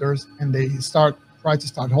helicopters and they try to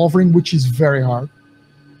start hovering, which is very hard.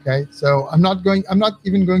 Okay, so I'm not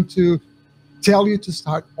even going to tell you to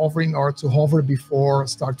start hovering or to hover before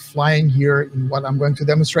start flying here in what I'm going to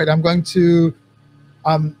demonstrate. I'm going to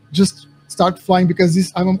just start flying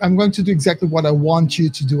because I'm going to do exactly what I want you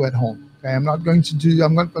to do at home. Okay, I'm not going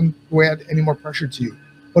to add any more pressure to you.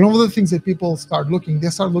 But one of the things that people start looking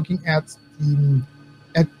at the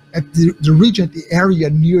region, the area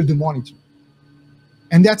near the monitor.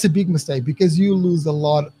 And that's a big mistake because you lose a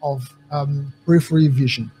lot of peripheral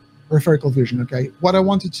vision. Okay, what I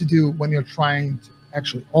want you to do when you're trying to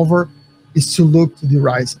actually hover is to look to the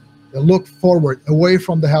horizon, look forward, away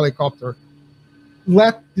from the helicopter.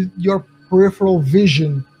 Let your peripheral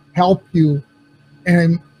vision help you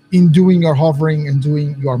and in doing your hovering and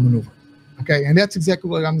doing your maneuver. Okay, and that's exactly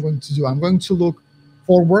what I'm going to do. I'm going to look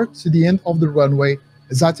forward to the end of the runway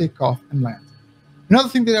as I take off and land. Another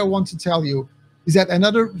thing that I want to tell you is that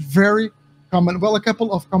another very common, well, a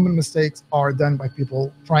couple of common mistakes are done by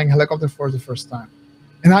people trying helicopter for the first time.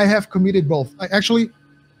 And I have committed both. Actually,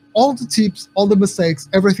 all the tips, all the mistakes,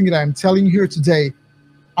 everything that I'm telling you here today,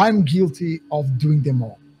 I'm guilty of doing them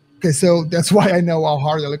all. Okay, so that's why I know how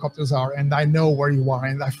hard helicopters are, and I know where you are,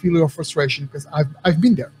 and I feel your frustration because I've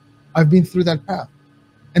been there. I've been through that path.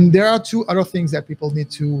 And there are two other things that people need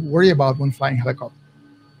to worry about when flying helicopter.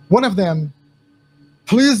 One of them,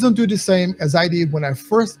 please don't do the same as I did when I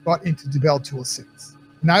first got into the Bell 206.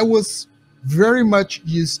 And I was very much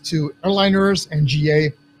used to airliners and GA,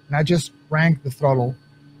 and I just cranked the throttle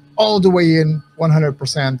all the way in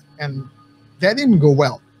 100%, and that didn't go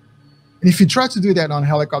well. And if you try to do that on a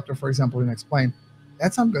helicopter, for example, in xplane,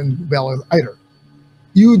 that's not going to go well either.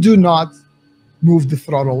 You do not move the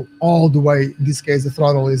throttle all the way. In this case, the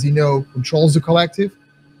throttle, as you know, controls the collective.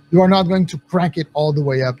 You are not going to crank it all the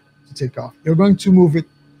way up to take off. You're going to move it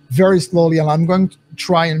very slowly, and I'm going to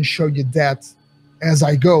try and show you that as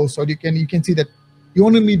I go, so you can see that you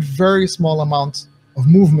only need very small amounts of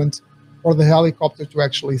movement for the helicopter to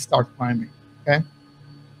actually start climbing. Okay.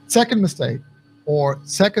 Second mistake, or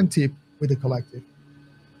second tip with the collective: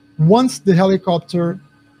 once the helicopter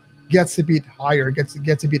gets a bit higher, gets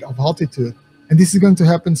a bit of altitude, and this is going to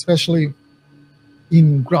happen especially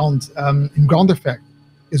in ground effect,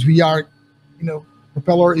 is we are,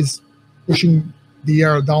 propeller is pushing the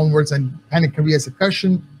air downwards and kind of creates a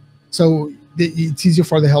cushion. So it's easier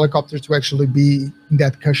for the helicopter to actually be in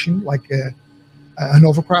that cushion, like an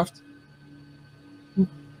overcraft.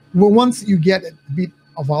 Well, once you get a bit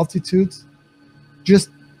of altitude, just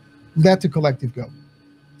let the collective go.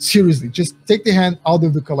 Seriously, just take the hand out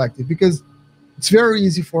of the collective, because it's very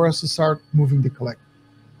easy for us to start moving the collective.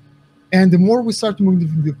 And the more we start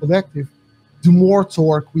moving the collective, the more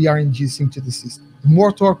torque we are inducing to the system. The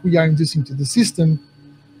more torque we are inducing to the system,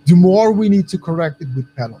 the more we need to correct it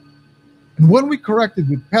with pedal. And when we correct it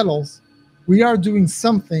with pedals, we are doing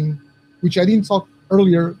something which I didn't talk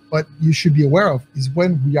earlier, but you should be aware of, is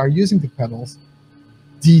when we are using the pedals,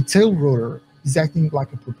 the tail rotor is acting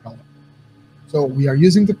like a propeller. So we are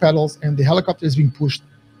using the pedals, and the helicopter is being pushed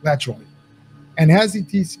laterally. And as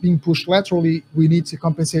it is being pushed laterally, we need to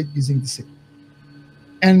compensate using the cyclic.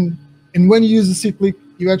 And when you use the cyclic,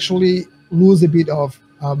 you actually lose a bit of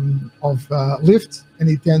lift, and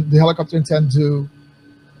the helicopter tends to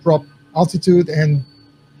drop altitude, and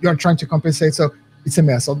you are trying to compensate, so it's a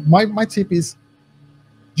mess. So my tip is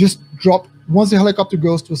just drop. Once the helicopter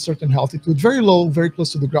goes to a certain altitude, very low, very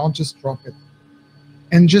close to the ground, just drop it.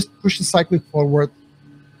 And just push the cyclic forward.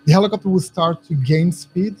 The helicopter will start to gain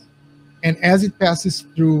speed, and as it passes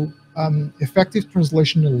through effective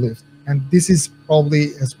translational lift, and this is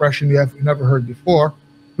probably an expression you have never heard before,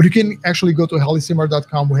 but you can actually go to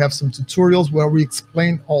HeliSimmer.com. We have some tutorials where we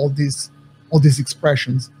explain all these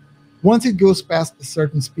expressions. Once it goes past a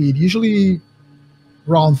certain speed, usually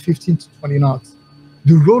around 15 to 20 knots,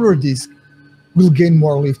 the rotor disc will gain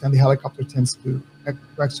more lift, and the helicopter tends to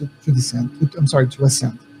ascend.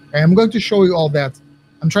 Okay, I'm going to show you all that.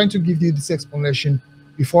 I'm trying to give you this explanation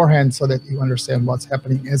beforehand so that you understand what's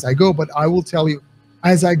happening as I go, but I will tell you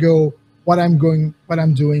as I go what I'm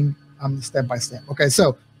doing step by step. Okay,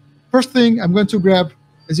 so first thing I'm going to grab,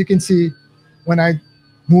 as you can see, when I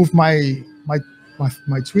move my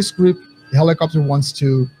twist grip, the helicopter wants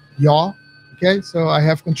to yaw. Okay, so I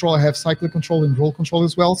have control. I have cyclic control and roll control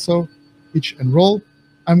as well. So pitch and roll.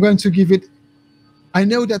 I'm going to give it. I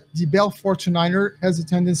know that the Bell 429er has a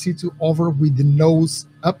tendency to hover with the nose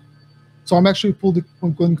up, so I'm actually going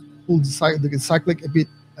to pull the cyclic a bit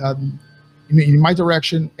in my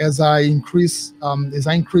direction as I increase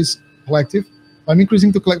collective. I'm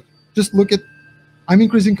increasing the collective. Just look at. I'm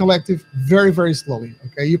increasing collective very, very slowly.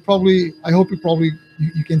 Okay, I hope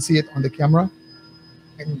you can see it on the camera,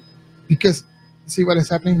 and because see what is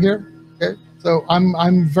happening here. Okay, so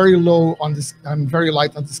I'm very low on this. I'm very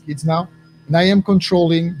light on the skids now, and I am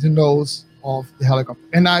controlling the nose of the helicopter.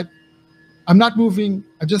 And I'm not moving.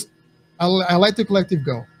 I let the collective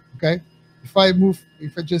go. Okay, if I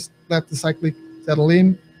just let the cyclic settle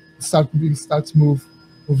in, starts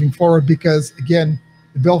moving forward, because again,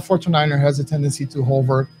 the Bell 429er has a tendency to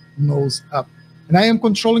hover nose up, and I am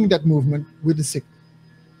controlling that movement with the cyclic.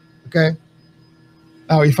 Okay,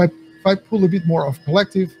 now if I pull a bit more of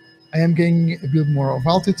collective, I am gaining a bit more of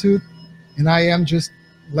altitude, and I am just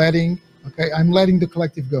letting the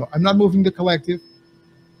collective go. I'm not moving the collective.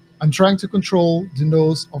 I'm trying to control the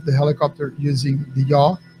nose of the helicopter using the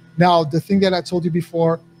yaw. Now, the thing that I told you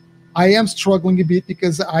before, I am struggling a bit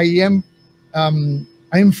because I am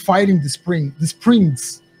fighting the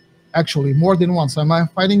springs, actually more than once. I'm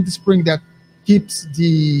fighting the spring that keeps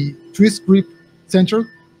the twist grip centered,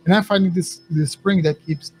 and I'm fighting the spring that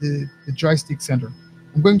keeps the joystick centered.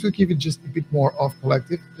 I'm going to give it just a bit more of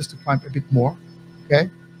collective, just to climb a bit more. Okay,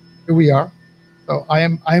 here we are. So I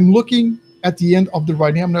am looking at the end of the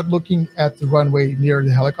runway. I'm not looking at the runway near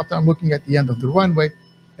the helicopter. I'm looking at the end of the runway.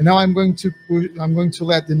 And now I'm going to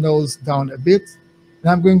let the nose down a bit, and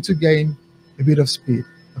I'm going to gain a bit of speed.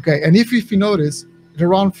 Okay, and if you notice, at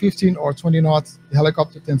around 15 or 20 knots, the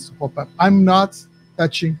helicopter tends to pop up. I'm not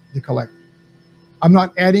touching the collector. I'm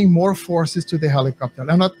not adding more forces to the helicopter.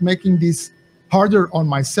 I'm not making this harder on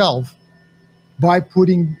myself by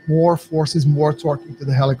putting more forces, more torque into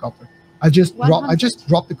the helicopter. I just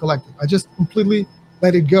dropped the collective. I just completely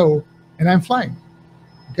let it go, and I'm flying.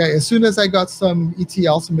 Okay, as soon as I got some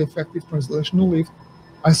ETL, some effective translational lift,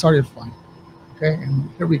 I started flying. Okay, and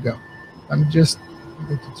here we go. I'm just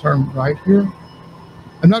going to turn right here.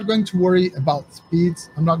 I'm not going to worry about speeds.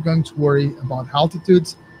 I'm not going to worry about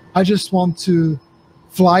altitudes. I just want to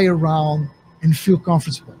fly around and feel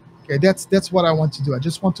comfortable. Okay, that's what I want to do. I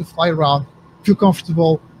just want to fly around, feel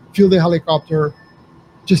comfortable, feel the helicopter,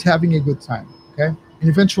 just having a good time. Okay, and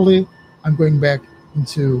eventually I'm going back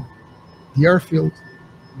into the airfield.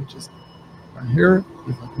 Let me just run here,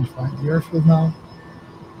 if I can find the airfield now.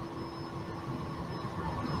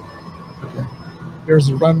 Okay, here's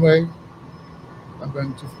the runway. I'm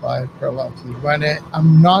going to fly parallel to the runway.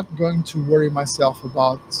 I'm not going to worry myself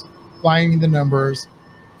about flying in the numbers,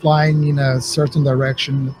 flying in a certain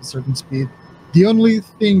direction at a certain speed. The only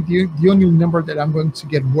thing, the only number that I'm going to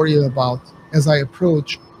get worried about as I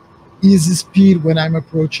approach is the speed when I'm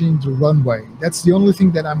approaching the runway. That's the only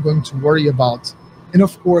thing that I'm going to worry about. And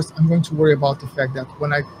of course, I'm going to worry about the fact that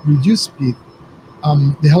when I reduce speed,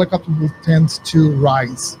 the helicopter will tend to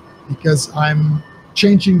rise because I'm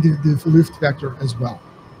changing the lift vector as well.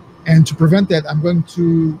 And to prevent that, I'm going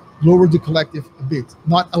to lower the collective a bit.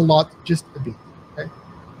 Not a lot, just a bit. Okay.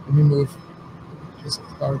 Let me move, just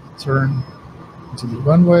start the turn into the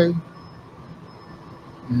runway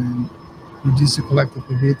and reduce the collective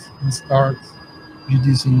a bit and start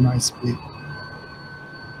reducing my speed.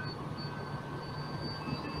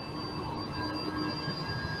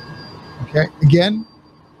 Okay, again,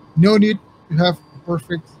 no need to have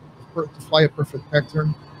to fly a perfect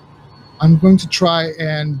pattern. I'm going to try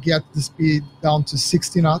and get the speed down to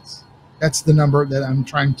 60 knots. That's the number that I'm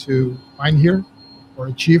trying to find here or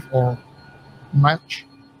achieve or match.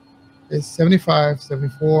 It's 75,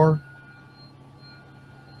 74,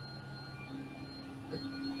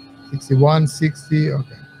 61, 60. Okay,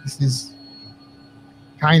 this is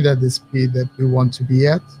kind of the speed that we want to be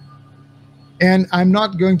at. And I'm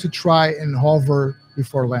not going to try and hover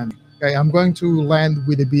before landing. Okay, I'm going to land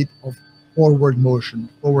with a bit of forward motion,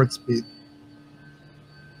 forward speed.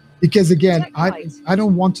 Because again, I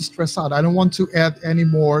don't want to stress out. I don't want to add any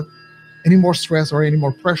more stress or any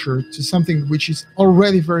more pressure to something which is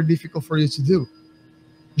already very difficult for you to do.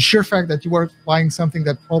 The sheer fact that you are flying something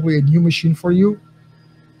that's probably a new machine for you,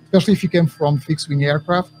 especially if you came from fixed wing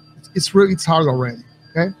aircraft, it's hard already.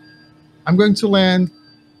 Okay, I'm going to land.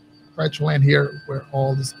 Try to land here where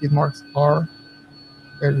all the skid marks are.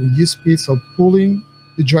 And reduce speed, so pulling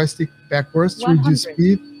the joystick backwards to reduce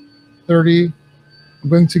speed. 30. I'm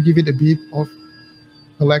going to give it a bit of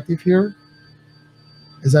collective here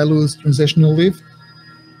as I lose transitional lift.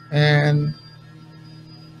 And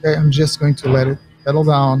okay, I'm just going to let it settle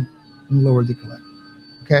down and lower the collective.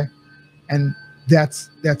 Okay, and that's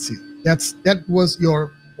it. That was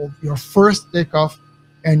your first takeoff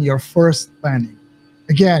and your first landing.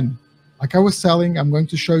 Again, like I was telling, I'm going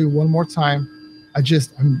to show you one more time.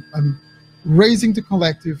 I'm raising the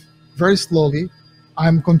collective very slowly.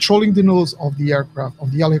 I'm controlling the nose of the aircraft,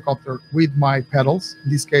 of the helicopter, with my pedals,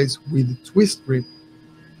 in this case with the twist grip.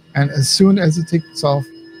 And as soon as it takes off,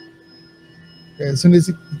 as soon as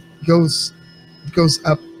it goes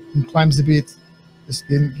up and climbs a bit, just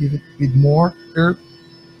then give it a bit more here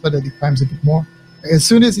so that it climbs a bit more. As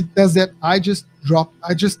soon as it does that, I just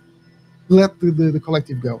let the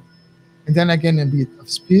collective go. And then again, a bit of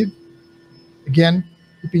speed. Again,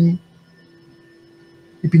 keeping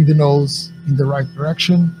the nose in the right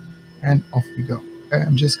direction, and off we go. Okay,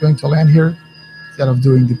 I'm just going to land here instead of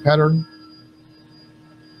doing the pattern.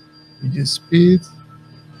 Reduce speed,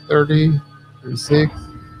 30, 36.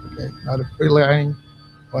 Okay, not a pretty landing,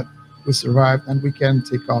 but we survived, and we can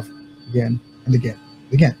take off again and again.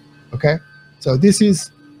 Okay, so this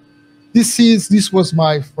was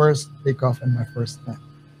my first takeoff and my first land.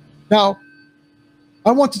 Now,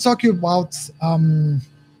 I want to talk to you about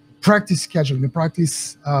practice scheduling, a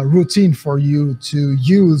practice routine for you to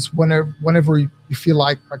use whenever you feel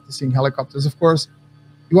like practicing helicopters. Of course,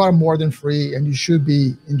 you are more than free, and you should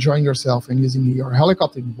be enjoying yourself and using your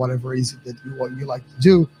helicopter, whatever is it that you like to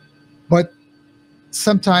do. But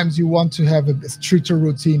sometimes you want to have a stricter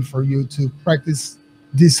routine for you to practice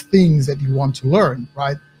these things that you want to learn,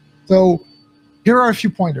 right? So here are a few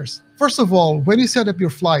pointers. First of all, when you set up your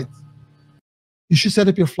flight, you should set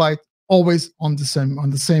up your flight always in the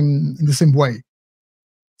same way.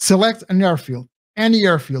 Select an airfield, any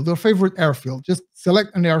airfield, your favorite airfield. Just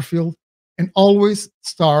select an airfield and always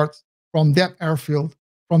start from that airfield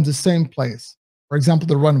from the same place. For example,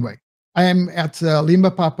 the runway. I am at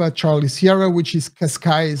Lima Papa Charlie Sierra, which is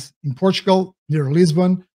Cascais in Portugal, near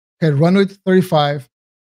Lisbon. Okay, runway 35,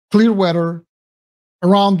 clear weather,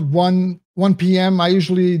 around 1 p.m. I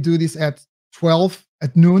usually do this at 12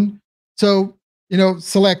 at noon. So,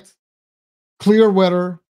 select clear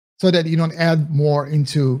weather so that you don't add more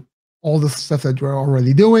into all the stuff that you're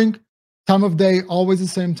already doing. Time of day, always the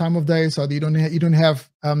same time of day, so that you don't have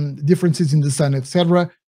differences in the sun,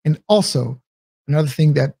 etc. And also, another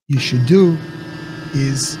thing that you should do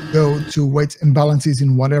is go to weights and balances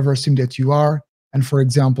in whatever sim that you are. And for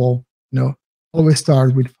example, always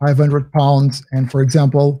start with 500 pounds and, for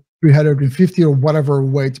example, 350 or whatever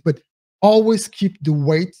weight, but always keep the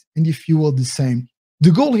weight and the fuel the same.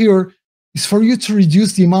 The goal here is for you to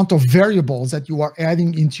reduce the amount of variables that you are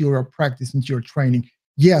adding into your practice, into your training.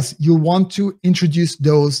 Yes, you want to introduce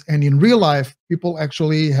those, and in real life, people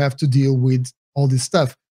actually have to deal with all this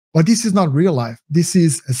stuff. But this is not real life. This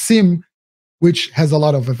is a sim which has a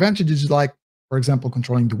lot of advantages, like, for example,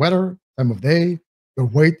 controlling the weather, time of day, your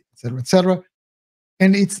weight, etc., etc.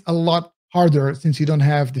 And it's a lot harder since you don't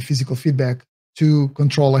have the physical feedback to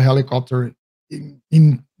control a helicopter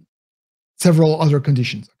in several other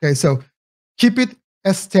conditions. Okay, so keep it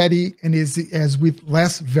as steady and as with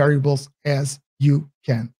less variables as you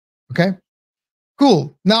can. Okay,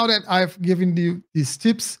 cool. Now that I've given you these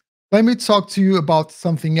tips, let me talk to you about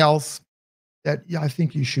something else that I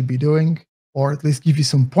think you should be doing, or at least give you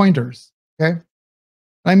some pointers. Okay,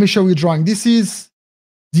 let me show you a drawing. This is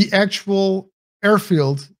the actual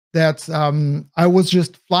airfield that I was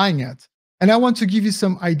just flying at. And I want to give you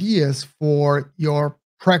some ideas for your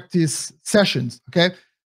practice sessions, okay?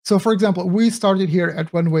 So for example, we started here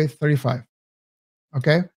at runway 35,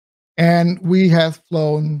 okay? And we have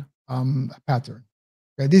flown a pattern.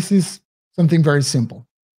 Okay, this is something very simple.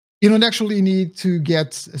 You don't actually need to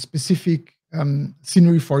get a specific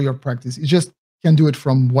scenery for your practice. You just can do it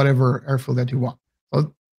from whatever airfield that you want.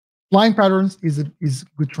 So flying patterns is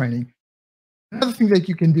good training. Another thing that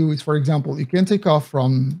you can do is, for example, you can take off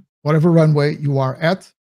from whatever runway you are at.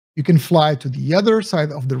 You can fly to the other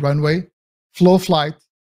side of the runway, low flight,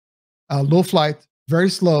 very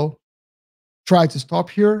slow. Try to stop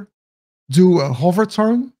here, do a hover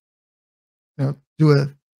turn, do a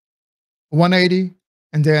 180,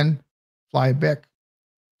 and then fly back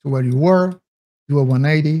to where you were, do a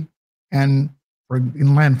 180, and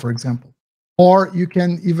inland, for example. Or you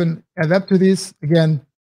can even adapt to this. Again,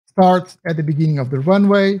 start at the beginning of the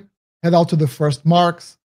runway, head out to the first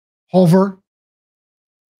marks, hover,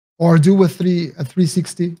 or do a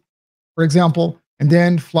 360, for example, and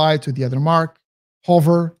then fly to the other mark,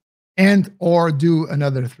 hover, and or do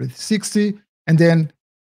another 360, and then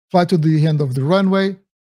fly to the end of the runway,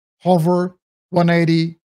 hover,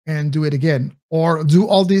 180, and do it again. Or do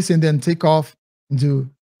all this and then take off and do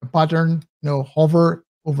a pattern, hover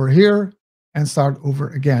over here and start over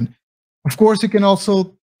again. Of course, you can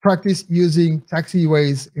also practice using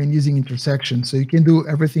taxiways and using intersections. So you can do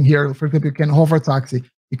everything here. For example, you can hover taxi.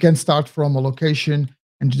 You can start from a location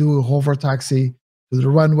and do a hover taxi to the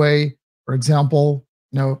runway. For example,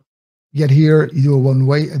 get here, you do a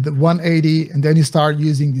one-way at the 180, and then you start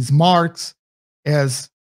using these marks as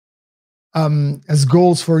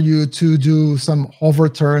goals for you to do some hover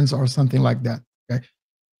turns or something like that. Okay.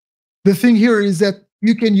 The thing here is that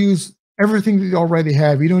you can use everything that you already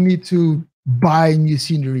have. You don't need to buy new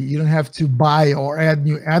scenery. You don't have to buy or add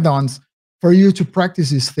new add-ons for you to practice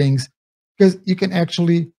these things, because you can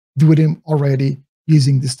actually do them already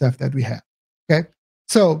using the stuff that we have. Okay.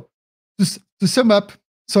 So to sum up,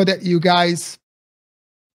 so that you guys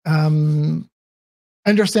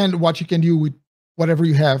understand what you can do with whatever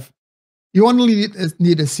you have, you only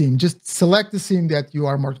need a sim. Just select the sim that you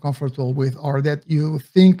are more comfortable with, or that you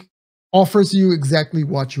think offers you exactly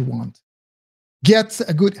what you want. Get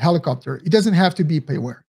a good helicopter. It doesn't have to be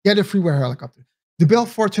payware. Get a freeware helicopter. The Bell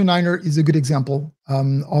 429er is a good example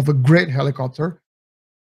of a great helicopter.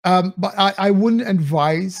 But I wouldn't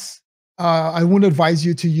advise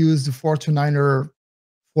you to use the 429er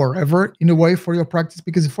forever in a way for your practice,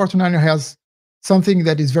 because the 429er has something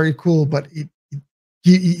that is very cool, but it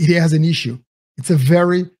has an issue. It's a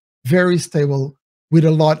very, very stable with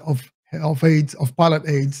a lot of aids, of pilot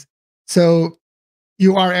aids. So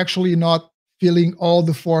you are actually not feeling all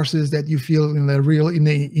the forces that you feel in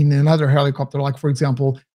in another helicopter, like for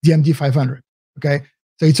example, the MD-500. Okay,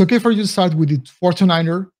 so it's okay for you to start with the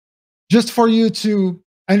 429er, just for you to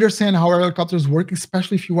understand how helicopters work,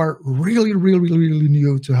 especially if you are really, really, really, really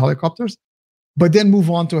new to helicopters. But then move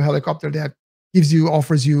on to a helicopter that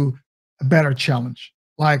offers you a better challenge,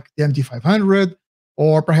 like the MD-500,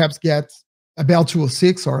 or perhaps get a Bell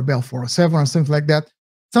 206 or a Bell 407 or something like that.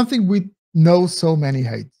 Something with no so many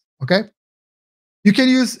aids. Okay, you can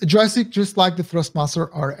use a joystick just like the Thrustmaster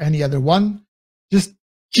or any other one. Just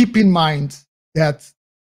keep in mind that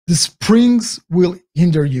the springs will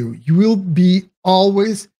hinder you. You will be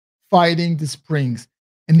always fighting the springs,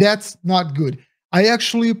 and that's not good. I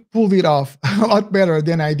actually pulled it off a lot better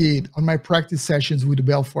than I did on my practice sessions with the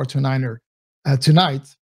Bell 429er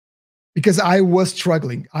tonight, because I was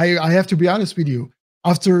struggling. I have to be honest with you.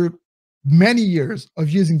 After many years of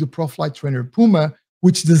using the Pro Flight Trainer Puma,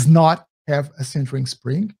 which does not have a centering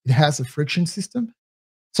spring, it has a friction system.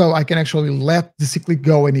 So I can actually let the cyclic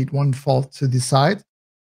go and it won't fall to the side.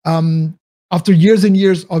 After years and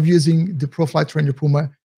years of using the Pro Flight Trainer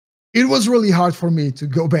Puma, it was really hard for me to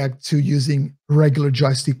go back to using regular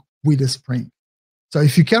joystick with a spring. So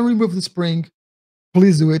if you can remove the spring,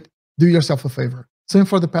 please do it. Do yourself a favor. Same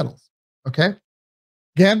for the pedals, okay?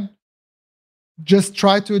 Again, just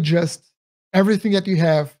try to adjust everything that you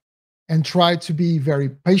have and try to be very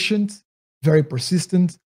patient, very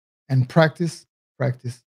persistent, and practice,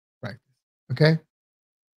 practice, practice, okay?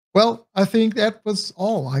 Well, I think that was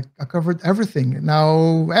all. I covered everything.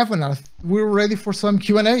 Now, Evan, we're ready for some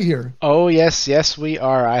Q&A here. Oh, yes, yes, we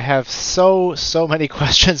are. I have so many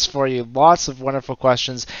questions for you. Lots of wonderful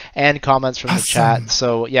questions and comments from the chat.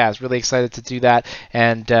 So, yeah, I was really excited to do that.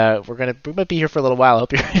 And we might be here for a little while. I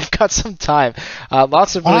hope you've got some time.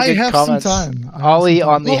 Lots of really good comments. I have some time. Ollie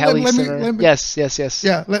on the HeliSimmer. Yes.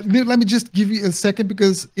 Yeah, let me just give you a second,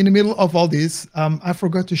 because in the middle of all this, I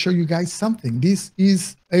forgot to show you guys something. This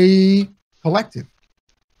is a collective.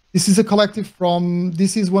 This is a collective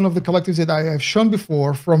this is one of the collectives that I have shown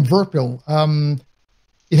before from Verpil.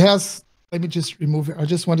 It has, let me just remove it. I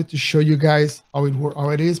just wanted to show you guys how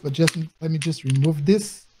it is, but let me just remove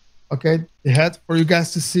this. Okay, the head for you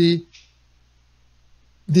guys to see.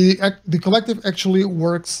 The collective actually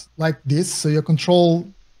works like this. So you control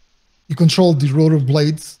the rotor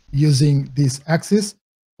blades using this axis,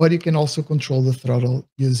 but you can also control the throttle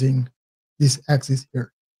using this axis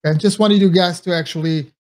here. I just wanted you guys to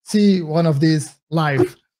actually see one of these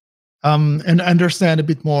live and understand a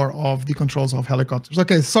bit more of the controls of helicopters.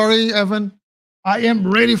 Okay, sorry, Evan. I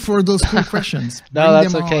am ready for those cool questions. No,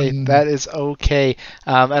 that's okay. That is okay.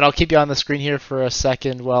 And I'll keep you on the screen here for a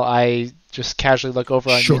second while I just casually look over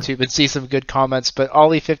on YouTube and see some good comments. But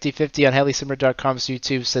Ollie5050 on HeliSimmer.com's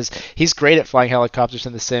YouTube says he's great at flying helicopters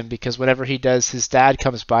in the sim, because whenever he does, his dad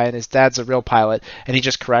comes by, and his dad's a real pilot, and he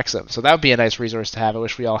just corrects him. So that would be a nice resource to have. I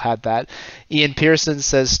wish we all had that. Ian Pearson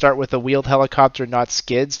says start with a wheeled helicopter, not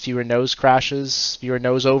skids. Fewer nose crashes, fewer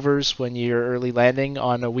nose overs when you're early landing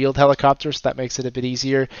on a wheeled helicopter, so that makes it a bit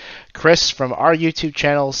easier. Chris from our YouTube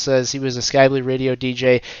channel says he was a Sky Blue radio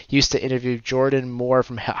DJ, used to interview Jordan Moore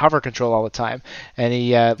from Hover Control all the time, and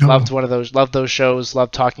he loved those shows,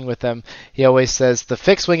 loved talking with them. He always says the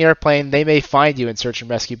fixed wing airplane, they may find you in search and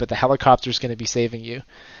rescue, but the helicopter is going to be saving you.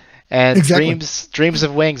 And exactly. Dreams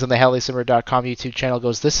of Wings on the HeliSimmer.com YouTube channel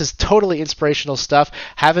goes, this is totally inspirational stuff.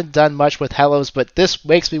 Haven't done much with helos, but this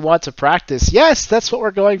makes me want to practice. Yes, that's what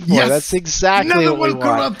we're going for. Yes. That's exactly what we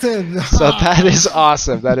want. So that is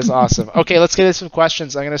awesome. That is awesome. Okay, let's get into some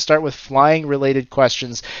questions. I'm going to start with flying-related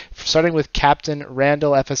questions. Starting with Captain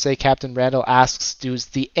Randall, FSA Captain Randall asks, does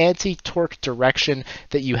the anti-torque direction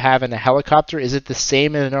that you have in a helicopter, is it the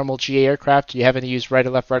same in a normal GA aircraft? Do you have to use right or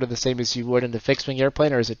left rudder the same as you would in the fixed-wing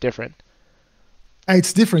airplane, or is it different?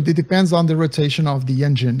 It's different. It depends on the rotation of the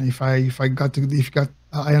engine. I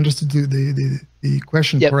understood the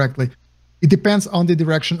question correctly. It depends on the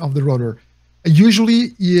direction of the rotor.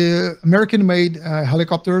 Usually, American-made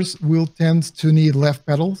helicopters will tend to need left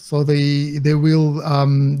pedal, so they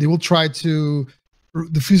will try to,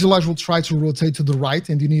 the fuselage will try to rotate to the right,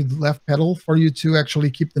 and you need left pedal for you to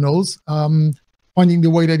actually keep the nose pointing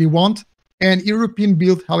the way that you want. And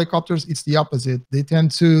European-built helicopters, it's the opposite.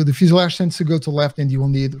 The fuselage tends to go to left, and you will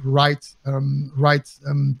need right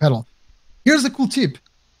pedal. Here's a cool tip.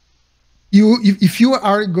 If you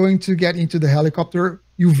are going to get into the helicopter,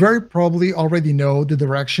 you very probably already know the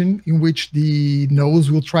direction in which the nose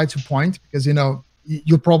will try to point, because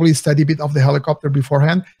you'll probably study a bit of the helicopter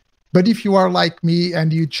beforehand. But if you are like me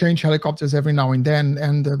and you change helicopters every now and then,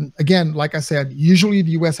 and again, like I said, usually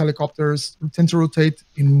the US helicopters tend to rotate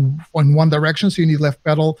in one direction, so you need left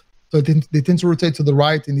pedal. So they tend to rotate to the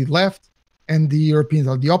right, you need left, and the Europeans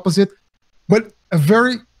are the opposite. But a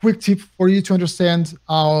very quick tip for you to understand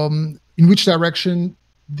in which direction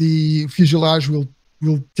the fuselage will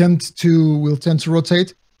tend to rotate.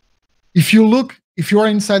 If you are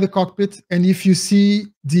inside the cockpit and if you see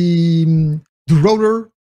the rotor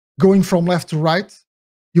going from left to right,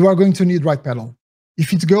 you are going to need right pedal.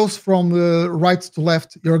 If it goes from right to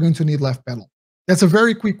left, you're going to need left pedal. That's a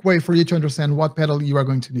very quick way for you to understand what pedal you are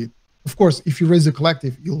going to need. Of course, if you raise the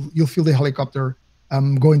collective, you'll feel the helicopter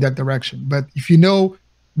go in that direction. But if you know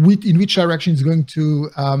in which direction is going to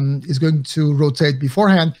rotate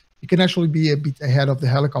beforehand, you can actually be a bit ahead of the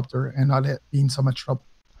helicopter and not be in so much trouble.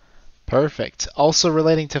 Perfect. Also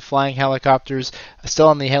relating to flying helicopters, still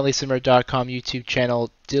on the HeliSimmer.com YouTube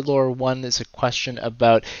channel, Dilor1 is a question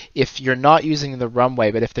about if you're not using the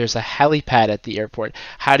runway, but if there's a helipad at the airport,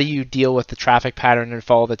 how do you deal with the traffic pattern and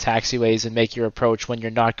follow the taxiways and make your approach when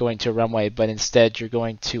you're not going to a runway, but instead you're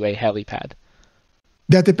going to a helipad?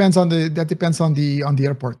 That depends on the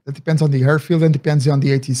airport. That depends on the airfield and depends on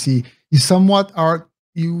the ATC.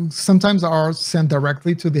 You sometimes are sent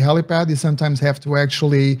directly to the helipad. You sometimes have to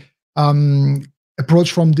actually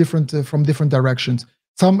approach from different directions.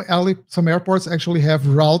 Some airports actually have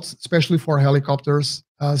routes, especially for helicopters,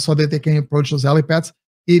 so that they can approach those helipads.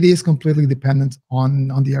 It is completely dependent on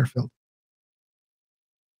the airfield.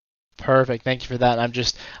 Perfect. Thank you for that.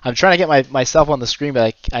 I'm trying to get myself on the screen,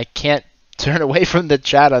 but I can't turn away from the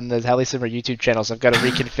chat on the HeliSimmer YouTube channel, so I've got to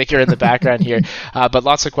reconfigure in the background here. But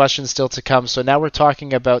lots of questions still to come. So now we're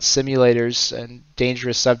talking about simulators, and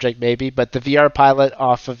dangerous subject maybe, but the VR pilot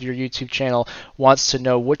off of your YouTube channel wants to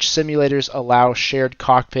know which simulators allow shared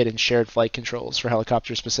cockpit and shared flight controls for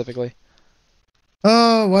helicopters specifically.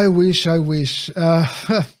 Oh, I wish.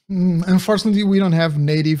 Unfortunately, we don't have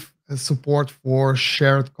native support for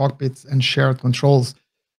shared cockpits and shared controls.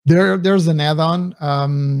 There's an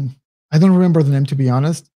add-on. I don't remember the name, to be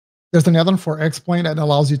honest. There's an add-on for XPlane that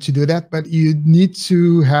allows you to do that, but you need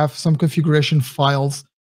to have some configuration files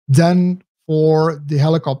done for the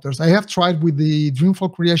helicopters. I have tried with the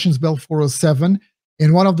Dreamfall Creations Bell 407,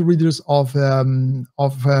 and one of the readers of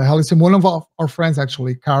HeliSim, one of our friends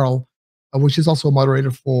actually, Carol, which is also a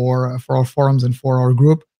moderator for our forums and for our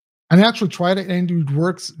group, and I actually tried it, and it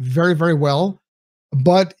works very, very well.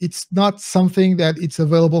 But it's not something that it's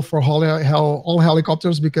available for all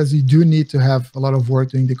helicopters, because you do need to have a lot of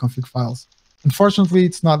work doing the config files. Unfortunately,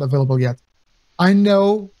 it's not available yet.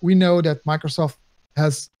 We know that Microsoft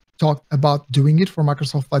has talked about doing it for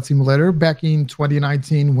Microsoft Flight Simulator back in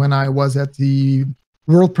 2019 when I was at the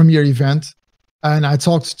world premiere event, and I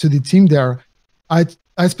talked to the team there.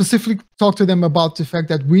 I specifically talked to them about the fact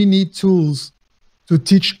that we need tools to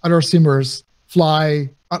teach other simmers fly,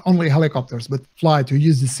 not only helicopters, but fly, to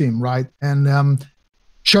use the sim, right? And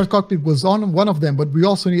shared cockpit was one of them, but we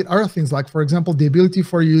also need other things, like, for example, the ability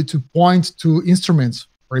for you to point to instruments,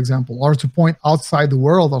 for example, or to point outside the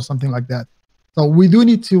world or something like that. So we do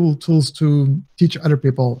need tools to teach other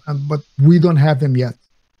people, but we don't have them yet.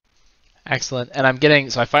 Excellent. And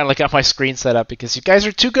I finally got my screen set up because you guys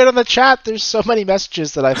are too good on the chat. There's so many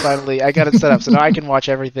messages that I got it set up. So now I can watch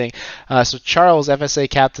everything. So Charles,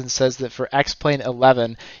 FSA Captain, says that for XPlane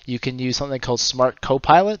 11, you can use something called Smart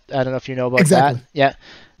Copilot. I don't know if you know about that. Yeah.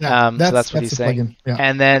 So that's what he's saying. Yeah.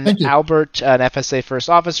 And then Albert, an FSA First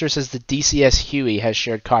Officer, says the DCS Huey has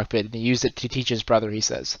shared cockpit, and he used it to teach his brother, he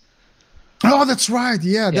says. Oh, that's right.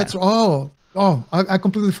 Yeah. That's Oh, I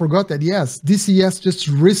completely forgot that. Yes, DCS just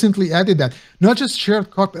recently added that. Not just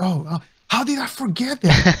shared cockpit. How did I forget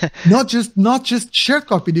that? not just shared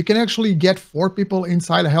cockpit. You can actually get 4 people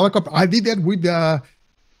inside a helicopter. I did that with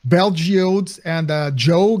Bell Geodes and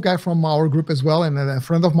Joe, guy from our group as well, and a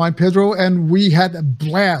friend of mine, Pedro, and we had a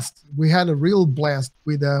blast. We had a real blast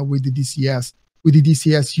with the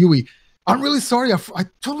DCS Huey. I'm really sorry. I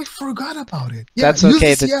totally forgot about it. Yeah, that's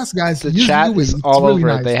okay. Use DCS, guys. The chat is all over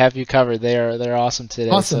it. They have you covered. They're awesome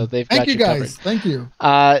today. Awesome. So they've got you covered. Thank you.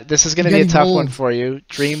 This is going to be a tough one for you.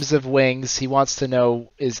 Dreams of Wings. He wants to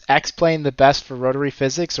know, is XPlane the best for rotary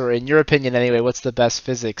physics, or in your opinion anyway, what's the best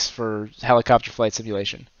physics for helicopter flight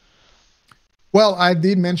simulation? Well, I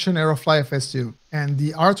did mention Aerofly FS2, and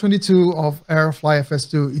the R22 of Aerofly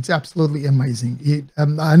FS2, it's absolutely amazing.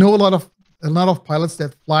 I know a lot of pilots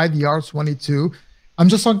that fly the R22. I'm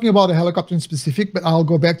just talking about a helicopter in specific, but I'll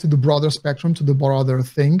go back to the broader spectrum, to the broader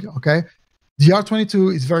thing, okay? The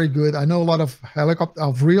R22 is very good. I know a lot of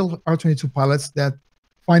real R22 pilots that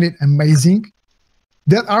find it amazing.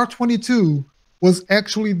 That R22 was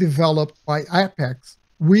actually developed by Apex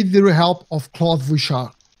with the help of Claude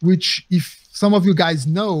Vouchard, which, if some of you guys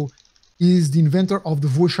know, is the inventor of the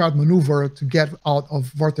Vouchard maneuver to get out of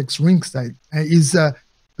vortex ring state. He's a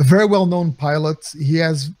very well-known pilot. He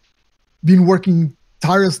has been working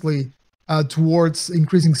tirelessly towards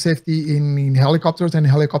increasing safety in helicopters and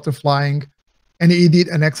helicopter flying, and he did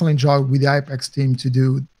an excellent job with the Apex team to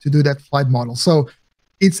do that flight model. So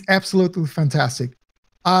it's absolutely fantastic.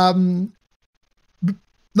 Not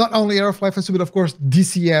only Aerofly Festival, but of course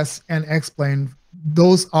DCS and Xplane.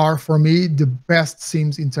 Those are, for me, the best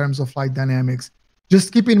sims in terms of flight dynamics.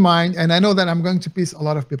 Just keep in mind, and I know that I'm going to piss a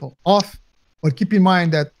lot of people off, but keep in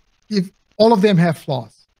mind that if all of them have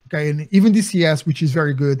flaws, okay, and even DCS, which is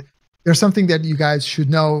very good, there's something that you guys should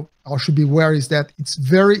know or should be aware, is that it's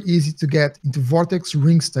very easy to get into vortex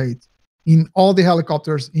ring state in all the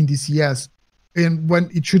helicopters in DCS, and when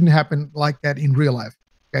it shouldn't happen like that in real life.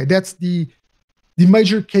 Okay, that's the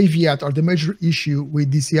major caveat or the major issue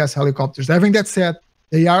with DCS helicopters. Having that said,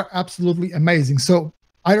 they are absolutely amazing. So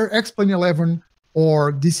either X-Plane 11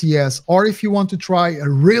 or DCS, or if you want to try a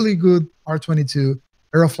really good R22,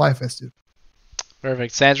 Aerofly Fest2.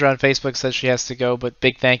 Perfect. Sandra on Facebook says she has to go, but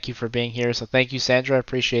big thank you for being here. So thank you, Sandra. I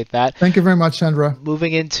appreciate that. Thank you very much, Sandra.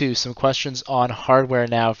 Moving into some questions on hardware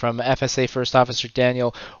now from FSA First Officer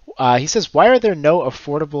Daniel. He says, why are there no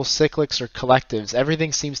affordable cyclics or collectives?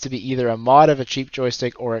 Everything seems to be either a mod of a cheap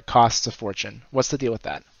joystick or it costs a fortune. What's the deal with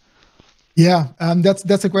that? Yeah,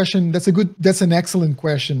 that's a question. That's an excellent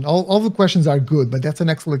question. All the questions are good, but that's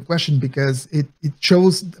an excellent question because it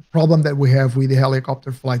shows the problem that we have with the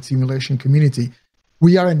helicopter flight simulation community.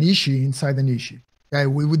 We are a niche inside the niche. Okay,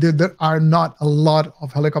 there are not a lot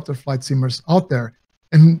of helicopter flight simmers out there,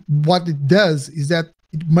 and what it does is that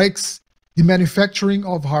it makes the manufacturing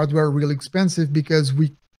of hardware really expensive because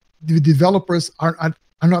the developers are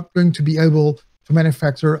not going to be able to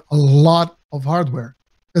manufacture a lot of hardware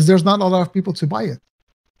because there's not a lot of people to buy it.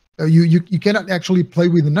 You cannot actually play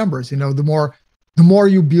with the numbers. You know, the more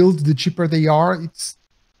you build, the cheaper they are.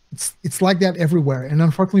 It's like that everywhere. And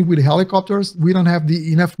unfortunately, with helicopters, we don't have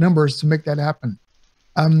enough numbers to make that happen.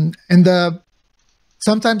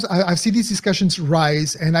 Sometimes I see these discussions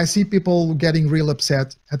rise, and I see people getting real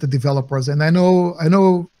upset at the developers. And I know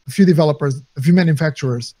a few developers, a few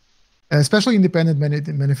manufacturers, especially independent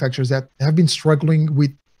manufacturers, that have been struggling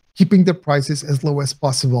with keeping the prices as low as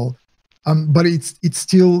possible. But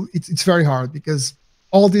it's very hard because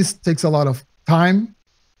all this takes a lot of time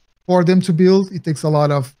for them to build. It takes a lot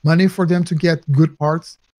of money for them to get good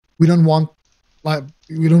parts. We don't want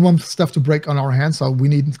stuff to break on our hands, so we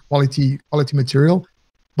need quality material.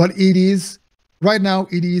 But right now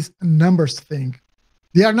it is a numbers thing.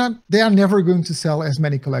 They are never going to sell as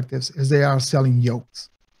many collectives as they are selling yokes,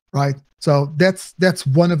 right? So that's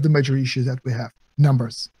one of the major issues that we have,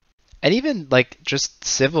 numbers. And even like just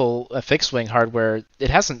civil fixed wing hardware, you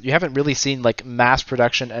haven't really seen like mass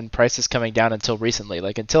production and prices coming down until recently.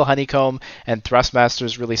 Like until Honeycomb and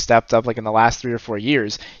Thrustmasters really stepped up like in the last 3 or 4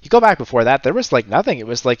 years. You go back before that, there was like nothing. It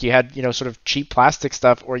was like you had, sort of cheap plastic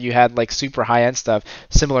stuff, or you had like super high end stuff,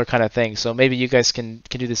 similar kind of thing. So maybe you guys can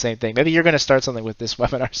do the same thing. Maybe you're going to start something with this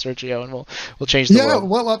webinar, Sergio, and we'll change the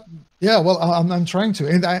world. I'm trying to,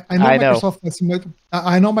 and I know Microsoft Flight Simulator.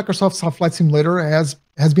 I know Microsoft's Flight Simulator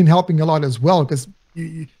has been helping a lot as well, because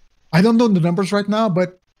I don't know the numbers right now,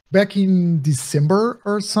 but back in December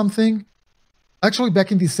or something, actually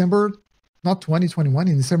back in December, not 2021,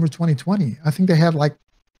 in December 2020, I think they had like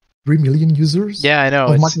 3 million users. Yeah, I know.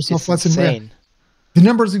 Microsoft Flight Simulator. The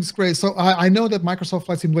numbers is great. So I know that Microsoft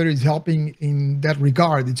Flight Simulator is helping in that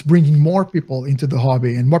regard. It's bringing more people into the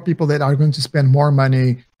hobby and more people that are going to spend more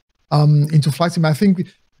money into Flight Sim. I think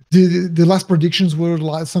the last predictions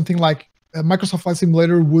were something like Microsoft Flight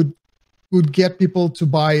Simulator would get people to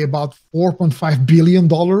buy about $4.5 billion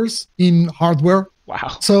in hardware.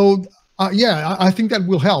 Wow. So I think that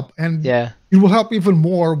will help, and it will help even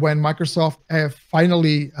more when Microsoft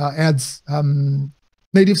finally adds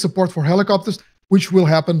native support for helicopters, which will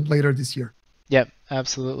happen later this year. Yep,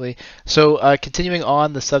 absolutely. So continuing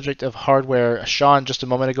on the subject of hardware, Sean, just a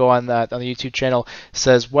moment ago on the YouTube channel,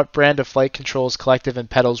 says, what brand of flight controls, collective, and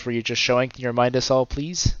pedals were you just showing? Can you remind us all,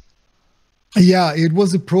 please? Yeah, it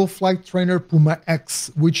was the Pro Flight Trainer Puma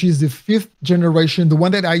X, which is the 5th generation. The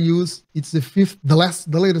one that I use, it's the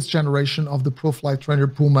latest generation of the Pro Flight Trainer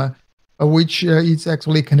Puma, which it's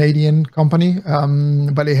actually a Canadian company,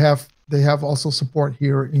 but they have also support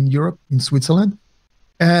here in Europe, in Switzerland,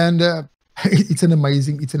 and it's an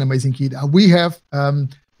amazing kit. We have a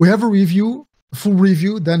review full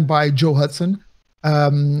review done by Joe Hudson,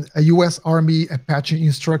 a U.S. Army Apache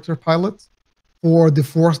instructor pilot for the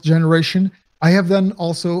 4th generation. I have done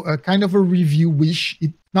also a kind of a review wish.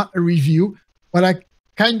 It's not a review, but I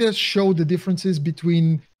kind of show the differences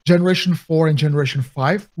between generation 4 and generation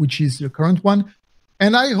 5, which is the current one.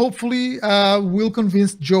 And I hopefully will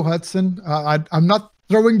convince Joe Hudson. I'm not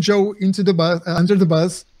throwing Joe into the bus, under the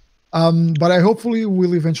bus, but I hopefully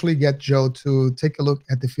will eventually get Joe to take a look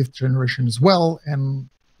at the 5th generation as well and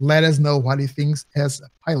let us know what he thinks as a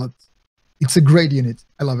pilot. It's a great unit.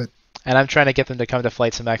 I love it. And I'm trying to get them to come to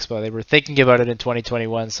Flight Sim Expo. They were thinking about it in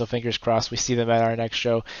 2021, so fingers crossed we see them at our next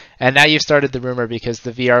show. And now you've started the rumor because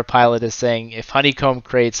the VR pilot is saying if Honeycomb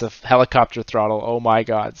creates a helicopter throttle, oh my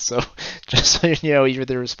god. So just so you know, you're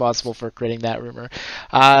the responsible for creating that rumor.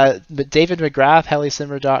 But David McGrath,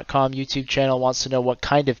 HeliSimmer.com YouTube channel, wants to know what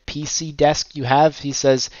kind of PC desk you have. He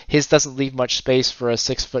says his doesn't leave much space for a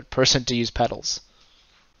 6-foot person to use pedals.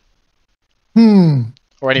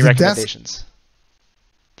 Or any recommendations?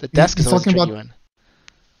 The desk is always tricky one.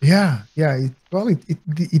 Yeah.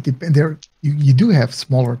 It depends. You do have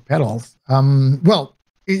smaller pedals. Well,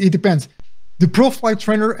 it depends. The Pro Flight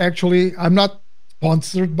Trainer, actually, I'm not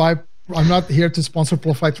sponsored by. I'm not here to sponsor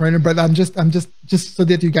Pro Flight Trainer, but I'm just so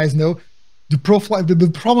that you guys know, the Pro Flight. The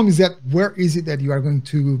problem is that where is it that you are going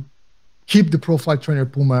to keep the Pro Flight Trainer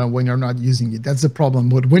Puma when you're not using it? That's the problem.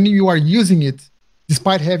 But when you are using it,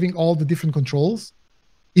 despite having all the different controls,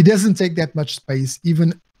 it doesn't take that much space,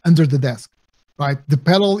 even under the desk, right? The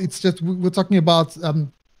pedal, it's just, we're talking about,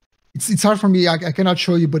 it's hard for me, I cannot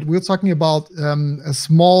show you, but we're talking about a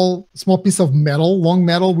small piece of metal, long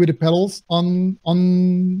metal with the pedals on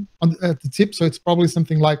at the tip. So it's probably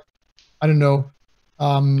something like, I don't know,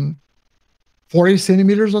 40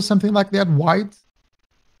 centimeters or something like that wide.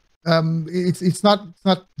 It's not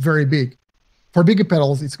very big. For bigger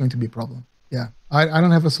pedals, it's going to be a problem. Yeah, I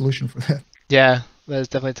don't have a solution for that. Yeah. That is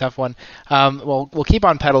definitely a tough one. Well, we'll keep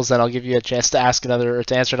on pedals then. I'll give you a chance to answer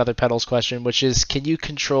another pedals question, which is, can you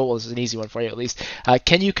control? Well, this is an easy one for you at least.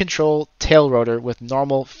 Can you control tail rotor with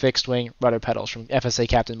normal fixed wing rudder pedals? From FSA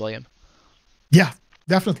Captain William. Yeah,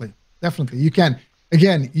 definitely. You can.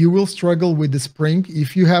 Again, you will struggle with the spring.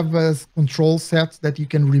 If you have a control set that you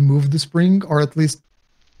can remove the spring or at least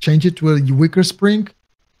change it to a weaker spring,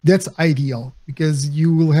 that's ideal because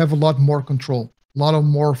you will have a lot more control. A lot of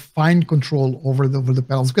more fine control over the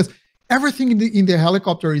pedals, because everything in the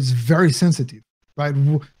helicopter is very sensitive, right?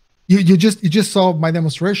 You just saw my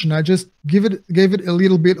demonstration. I just gave it a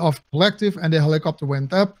little bit of collective, and the helicopter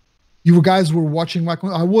went up. You guys were watching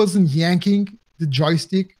I wasn't yanking the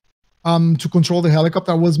joystick to control the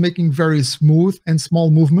helicopter. I was making very smooth and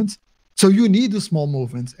small movements. So you need the small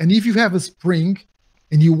movements, and if you have a spring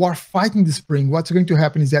and you are fighting the spring, what's going to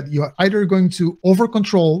happen is that you are either going to over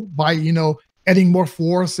control by adding more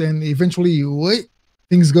force, and eventually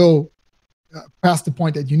things go past the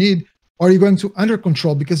point that you need, or you're going to under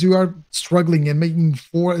control because you are struggling and making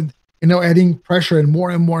adding pressure and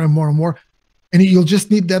more, and you'll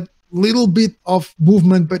just need that little bit of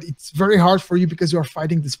movement, but it's very hard for you because you are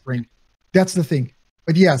fighting the spring. That's the thing.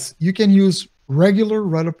 But yes, you can use regular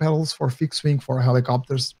rudder pedals for fixed wing for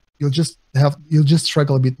helicopters. You'll just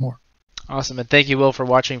struggle a bit more. Awesome, and thank you, Will, for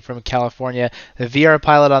watching from California. The VR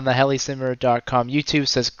pilot on the HeliSimmer.com YouTube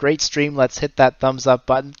says, great stream, let's hit that thumbs up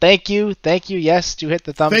button. Thank you, yes, do hit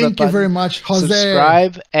the thumbs up button. Thank you very much, Jose.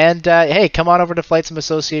 Subscribe, and hey, come on over to Flight Sim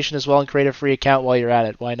Association as well and create a free account while you're at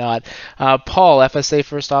it. Why not? Paul, FSA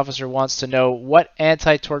First Officer, wants to know, what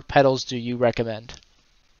anti-torque pedals do you recommend?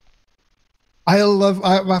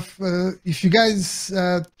 If you guys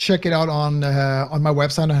check it out on my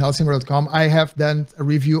website on HeliSimmer.com, I have done a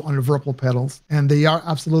review on the Whirlpool pedals, and they are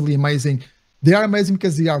absolutely amazing. They are amazing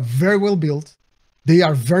because they are very well built, they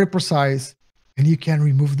are very precise, and you can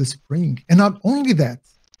remove the spring. And not only that,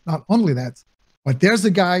 but there's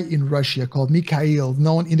a guy in Russia called Mikhail,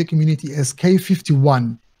 known in the community as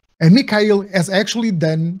K51. And Mikhail has actually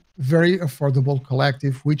done very affordable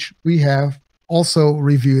collective, which we have also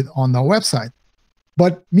reviewed on our website.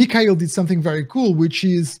 But Mikhail did something very cool, which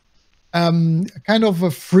is kind of a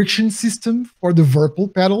friction system for the Whirlpool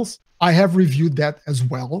pedals. I have reviewed that as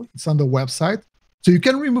well. It's on the website. So you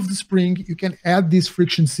can remove the spring, you can add this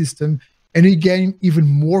friction system, and you gain even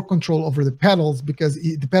more control over the pedals because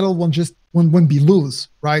the pedal won't be loose,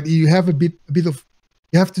 right? You have you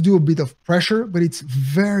have to do a bit of pressure, but it's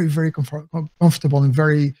very, very comfortable and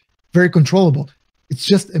very, very controllable. It's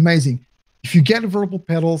just amazing. If you get Whirlpool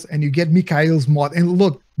pedals and you get Mikhail's mod, and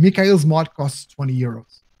look, Mikhail's mod costs 20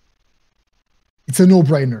 euros. It's a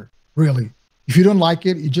no-brainer, really. If you don't like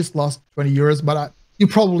it, you just lost 20 euros, but you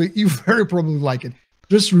very probably like it.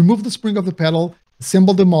 Just remove the spring of the pedal,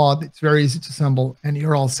 assemble the mod. It's very easy to assemble, and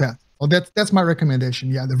you're all set. So that's my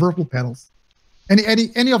recommendation. Yeah, the Virpil pedals,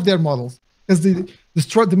 any of their models, because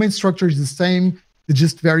the main structure is the same. They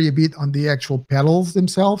just vary a bit on the actual pedals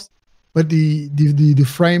themselves, but the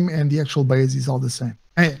frame and the actual base is all the same.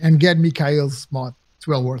 And get Mikhail's mod. It's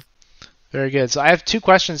well worth. Very good. So I have two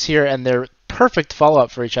questions here, and they're perfect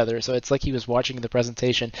follow-up for each other. So it's like he was watching the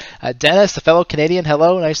presentation. Dennis, the fellow Canadian,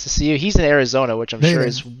 hello, nice to see you. He's in Arizona, which I'm sure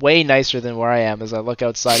is way nicer than where I am as I look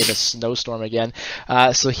outside of a snowstorm again.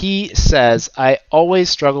 So he says, I always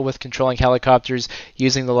struggle with controlling helicopters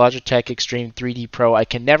using the Logitech Extreme 3D Pro. I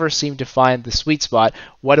can never seem to find the sweet spot.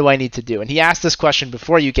 What do I need to do? And he asked this question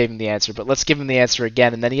before you gave him the answer, but let's give him the answer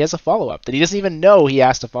again. And then he has a follow-up that he doesn't even know he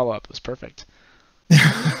asked a follow-up. It was perfect.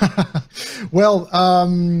 Well,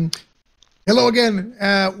 hello again.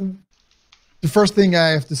 The first thing I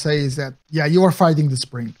have to say is that, yeah, you are fighting the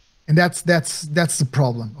spring, and that's the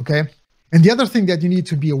problem, okay? And the other thing that you need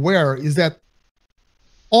to be aware is that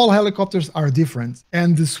all helicopters are different,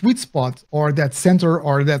 and the sweet spot or that center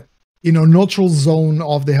or that neutral zone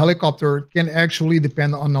of the helicopter can actually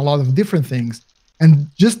depend on a lot of different things. And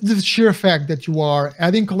just the sheer fact that you are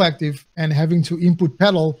adding collective and having to input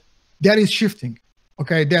pedal, that is shifting.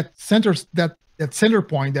 Okay, that center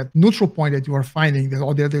point, that neutral point that you are finding,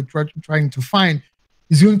 that they're trying to find,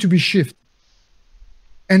 is going to be shift.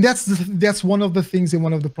 And that's one of the things and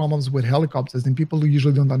one of the problems with helicopters, and people who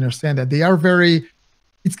usually don't understand that they are very.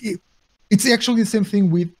 It's actually the same thing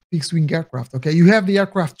with fixed wing aircraft. Okay, you have the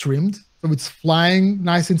aircraft trimmed, so it's flying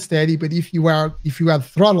nice and steady. But if you add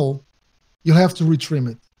throttle, you'll have to retrim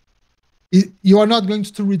it. You are not going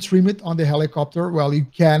to retrim it on the helicopter. Well, you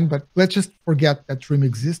can, but let's just forget that trim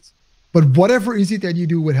exists. But whatever is it that you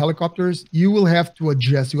do with helicopters, you will have to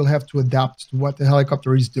adjust. You will have to adapt to what the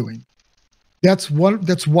helicopter is doing. That's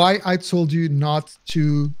why I told you not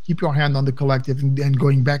to keep your hand on the collective and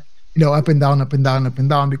going back, up and down, up and down, up and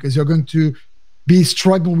down, because you're going to be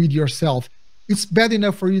struggling with yourself. It's bad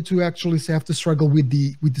enough for you to actually have to struggle with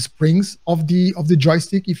the springs of the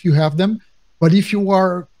joystick if you have them. But if you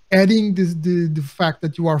are adding the fact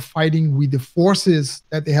that you are fighting with the forces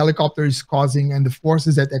that the helicopter is causing and the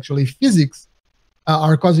forces that actually physics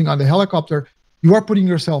are causing on the helicopter, you are putting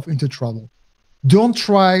yourself into trouble. Don't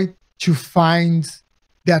try to find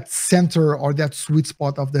that center or that sweet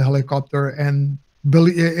spot of the helicopter and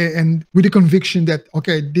with the conviction that,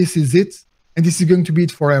 okay, this is it and this is going to be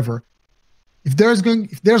it forever. If there's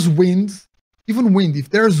wind,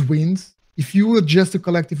 if you adjust the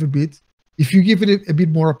collective a bit, if you give it a bit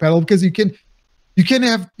more pedal, because you can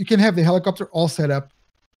have the helicopter all set up,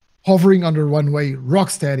 hovering under runway, rock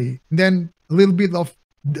steady, and then a little bit of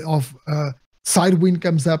side wind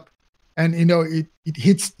comes up, and it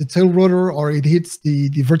hits the tail rotor or it hits the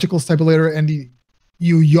vertical stabilizer, and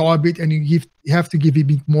you yaw a bit, and you have to give a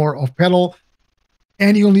bit more of pedal,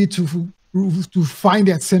 and you'll need to find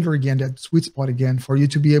that center again, that sweet spot again, for you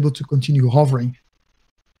to be able to continue hovering.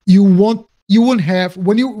 You won't have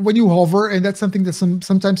when you hover, and that's something that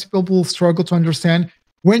sometimes people struggle to understand.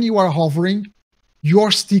 When you are hovering,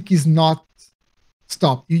 your stick is not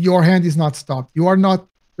stopped. Your hand is not stopped. You're not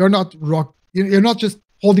just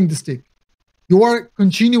holding the stick. You are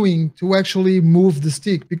continuing to actually move the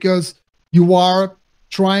stick because you are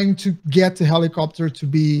trying to get the helicopter to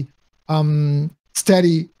be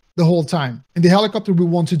steady the whole time. And the helicopter will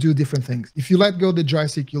want to do different things. If you let go of the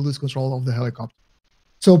joystick, you'll lose control of the helicopter.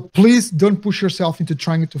 So please don't push yourself into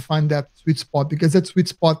trying to find that sweet spot, because that sweet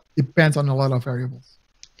spot depends on a lot of variables.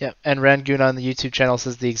 Yeah, and Rangoon on the YouTube channel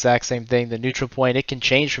says the exact same thing. The neutral point, it can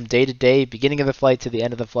change from day to day, beginning of the flight to the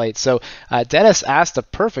end of the flight. So Dennis asked a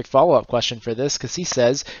perfect follow-up question for this, because he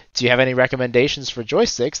says, do you have any recommendations for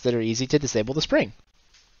joysticks that are easy to disable the spring?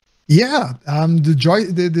 Yeah, the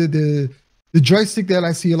joystick that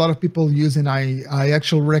I see a lot of people use and I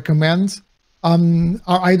actually recommend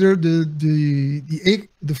are either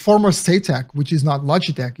the former SATAC, which is not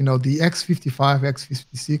Logitech, the X55,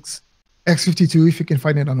 X56, X52, if you can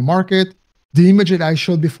find it on the market. The image that I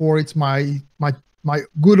showed before, it's my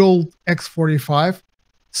good old X45.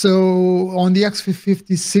 So on the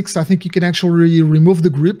X56, I think you can actually remove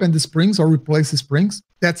the grip and the springs or replace the springs.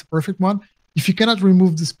 That's a perfect one. If you cannot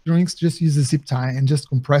remove the springs, just use a zip tie and just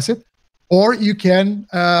compress it. Or you can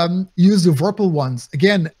use the Virpil ones.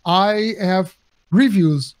 Again, I have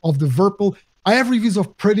reviews of the Virpil. I have reviews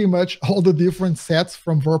of pretty much all the different sets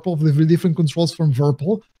from Virpil, the different controls from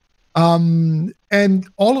Virpil. And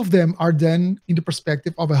all of them are done in the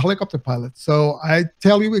perspective of a helicopter pilot. So I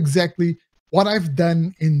tell you exactly what I've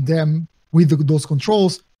done in them with those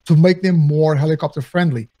controls to make them more helicopter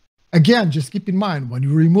friendly. Again, just keep in mind, when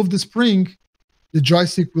you remove the spring, the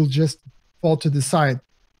joystick will just fall to the side.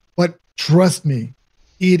 But trust me,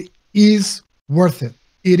 it is worth it.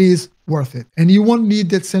 It is worth it. And you won't need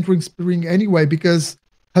that centering spring anyway, because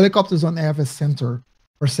helicopters don't have a center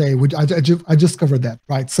per se, which I just covered that,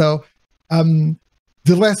 right? So the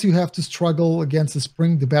less you have to struggle against the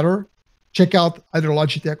spring, the better. Check out either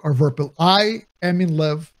Logitech or Virpil. I am in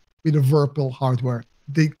love with the Virpil hardware.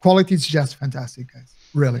 The quality is just fantastic, guys.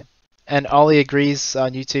 Really. And Ollie agrees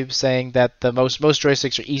on YouTube, saying that the most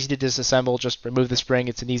joysticks are easy to disassemble. Just remove the spring;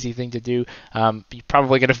 it's an easy thing to do. You're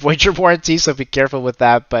probably going to void your warranty, so be careful with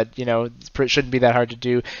that. But it shouldn't be that hard to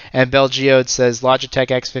do. And Belgeode says Logitech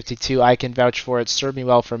X52, I can vouch for it. Served me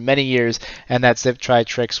well for many years, and that zip try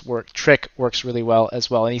trick works really well as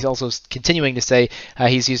well. And he's also continuing to say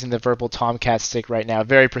he's using the Virpil Tomcat stick right now,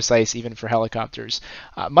 very precise even for helicopters.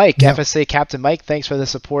 Mike, yep. FSA Captain Mike, thanks for the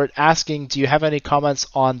support. Asking, do you have any comments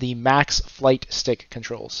on the Max Flight stick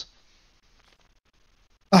controls?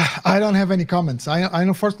 I don't have any comments. I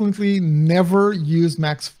unfortunately never used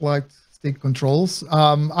Max Flight stick controls.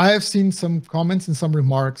 I have seen some comments and some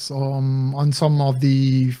remarks on some of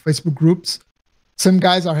the Facebook groups. Some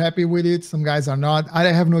guys are happy with it, some guys are not. I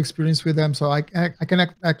have no experience with them, so I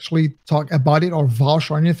cannot actually talk about it or vouch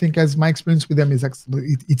or anything, as my experience with them is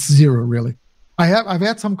actually it's zero, really. I've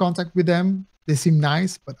had some contact with them. They seem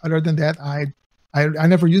nice, but other than that, I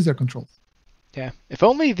never use their controls. Yeah, if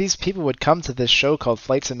only these people would come to this show called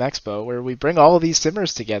Flight Sim Expo, where we bring all of these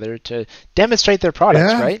simmers together to demonstrate their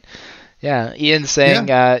products, right? Yeah, Ian's saying,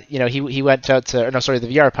 he went out to, the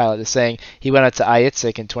VR pilot is saying he went out to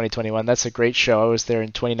IITSEC in 2021. That's a great show. I was there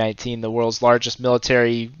in 2019, the world's largest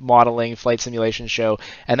military modeling flight simulation show.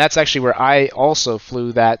 And that's actually where I also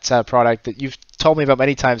flew that product that you've told me about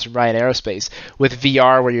many times from Ryan Aerospace, with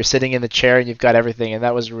VR where you're sitting in the chair and you've got everything, and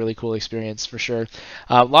that was a really cool experience for sure.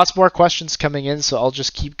 Lots more questions coming in, so I'll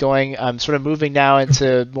just keep going. I'm sort of moving now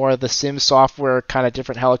into more of the sim software, kind of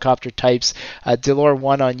different helicopter types.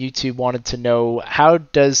 Delore1 on YouTube wanted to know, how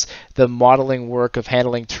does the modeling work of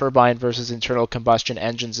handling turbine versus internal combustion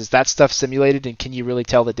engines? Is that stuff simulated, and can you really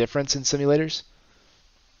tell the difference in simulators?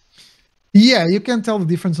 Yeah, you can tell the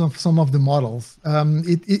difference of some of the models.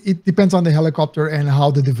 It depends on the helicopter and how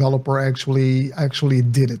the developer actually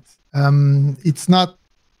did it. It's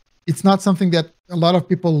not something that a lot of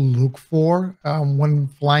people look for when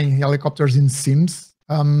flying helicopters in sims.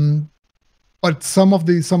 But some of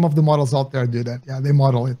the models out there do that. Yeah, they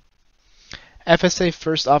model it. FSA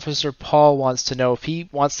First Officer Paul wants to know, if he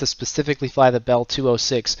wants to specifically fly the Bell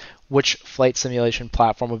 206, which flight simulation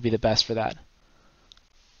platform would be the best for that?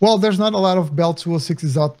 Well, there's not a lot of Bell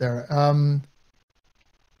 206s out there.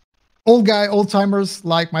 Old timers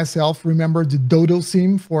like myself remember the Dodo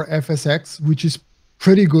sim for FSX, which is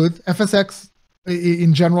pretty good. FSX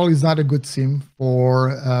in general is not a good sim for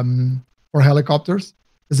helicopters,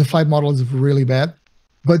 as the flight model is really bad.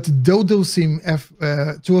 But the Dodo sim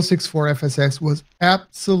 206 for FSX was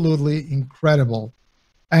absolutely incredible.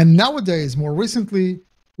 And nowadays, more recently,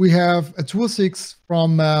 we have a 206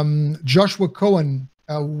 from Joshua Cohen,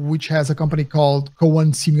 which has a company called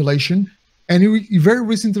Cohen Simulation, and he very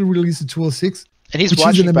recently released a 206. And he's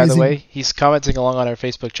watching, by the way. He's commenting along on our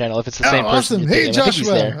Facebook channel. If it's the same person, hey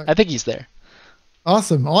Joshua, I think he's there.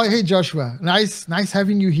 Awesome. Oh, hey Joshua, nice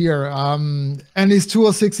having you here. And his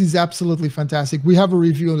 206 is absolutely fantastic. We have a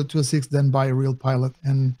review of the 206 done by a real pilot,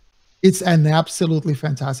 and it's an absolutely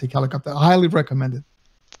fantastic helicopter. I highly recommend it.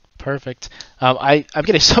 Perfect. I'm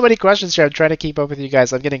getting so many questions here. I'm trying to keep up with you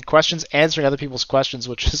guys. I'm getting questions answering other people's questions,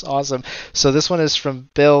 which is awesome. So this one is from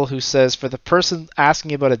Bill, who says, for the person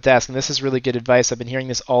asking about a desk, and this is really good advice, I've been hearing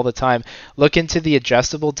this all the time, look into the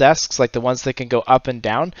adjustable desks, like the ones that can go up and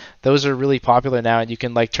down. Those are really popular now, and you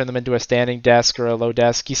can like turn them into a standing desk or a low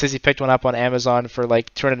desk. He says he picked one up on Amazon for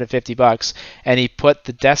like $250, and he put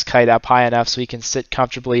the desk height up high enough so he can sit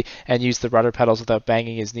comfortably and use the rudder pedals without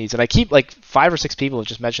banging his knees. And I keep, like, 5 or 6 people have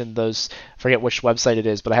just mentioned those. I forget which website it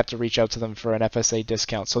is, but I have to reach out to them for an FSA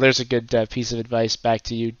discount. So there's a good piece of advice. Back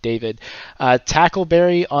to you, David.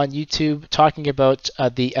 Tackleberry on YouTube talking about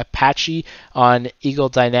the Apache on Eagle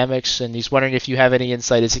Dynamics, and he's wondering if you have any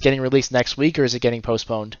insight. Is it getting released next week, or is it getting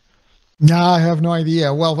postponed? No, I have no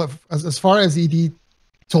idea. Well, as far as ED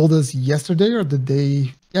told us yesterday or the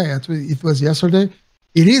day, it was yesterday,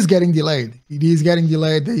 it is getting delayed. It is getting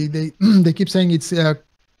delayed. They keep saying it's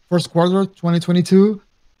first quarter 2022.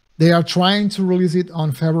 They are trying to release it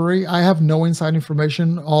on February. I have no inside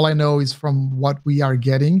information. All I know is from what we are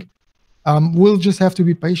getting. We'll just have to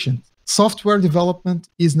be patient. Software development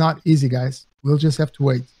is not easy, guys. We'll just have to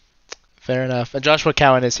wait. Fair enough. And Joshua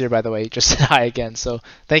Cowan is here, by the way. Just said hi again. So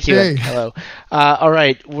thank you and Hey. hello. All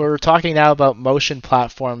right, we're talking now about motion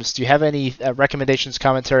platforms. Do you have any recommendations,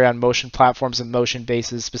 commentary on motion platforms and motion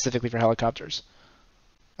bases specifically for helicopters?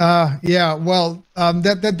 Yeah, well,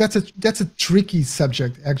 that's a tricky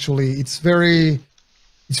subject actually. It's very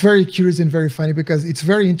curious and very funny because it's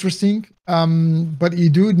very interesting. But you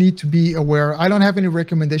do need to be aware. I don't have any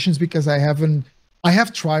recommendations because I haven't. I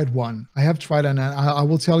have tried one. I have tried, and I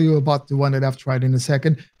will tell you about the one that I've tried in a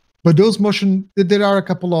second. But those motion, there are a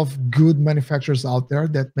couple of good manufacturers out there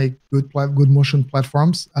that make good motion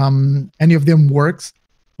platforms. Any of them works,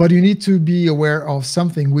 but you need to be aware of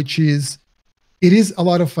something, which is it is a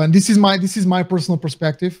lot of fun. This is my personal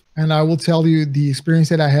perspective, and I will tell you the experience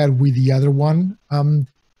that I had with the other one.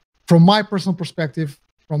 From my personal perspective,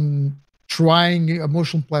 from trying a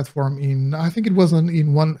motion platform in, I think it was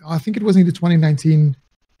I think it was in the 2019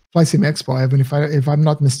 FlySim Expo, even if I'm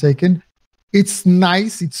not mistaken. It's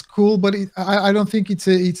nice, it's cool, but I don't think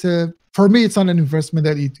for me, it's not an investment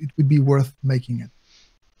that it would be worth making it.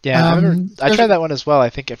 Yeah, I tried Especially, that one as well. I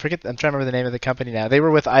forget. I'm trying to remember the name of the company now. They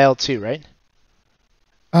were with IL2, right?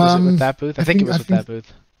 Was it with um, that booth? I I think it think was I with think that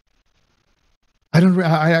booth.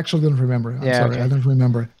 I actually don't remember. I'm Yeah, sorry, I okay. don't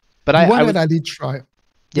remember. But The I one was that I did try.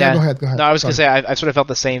 Yeah, Yeah. go ahead. No, I was gonna Sorry. say I sort of felt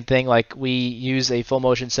the same thing. Like we use a full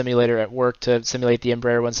motion simulator at work to simulate the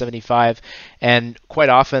Embraer 175, and quite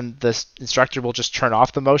often the instructor will just turn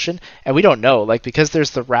off the motion, and we don't know. Like because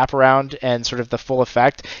there's the wraparound and sort of the full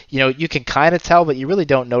effect, you can kind of tell, but you really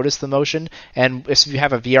don't notice the motion. And if you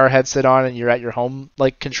have a VR headset on and you're at your home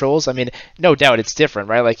like controls, I mean, no doubt it's different,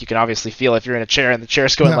 right? Like you can obviously feel if you're in a chair and the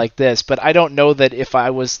chair's going Yeah. like this, but I don't know that if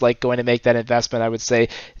I was like going to make that investment, I would say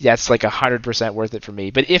yeah, it's like 100% worth it for me.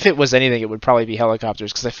 But if it was anything, it would probably be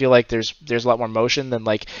helicopters because I feel like there's a lot more motion than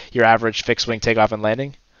like your average fixed wing takeoff and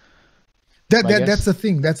landing. My That's guess. the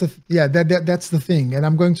thing. That's the thing. And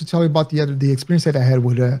I'm going to tell you about the experience that I had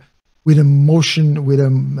with a motion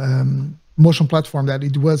platform that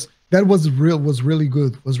was really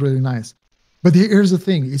good, was really nice. But here's the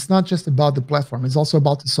thing: it's not just about the platform; it's also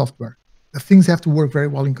about the software. The things have to work very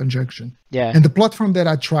well in conjunction. Yeah. And the platform that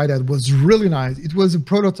I tried at was really nice. It was a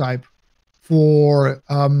prototype for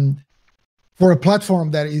a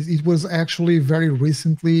platform it was actually very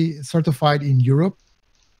recently certified in Europe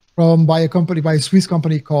by a Swiss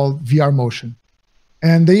company called VR Motion.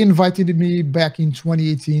 And they invited me back in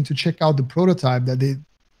 2018 to check out the prototype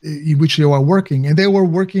in which they were working. And they were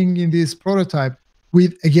working in this prototype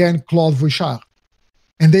with, again, Claude Vouchard.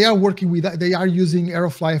 And they are using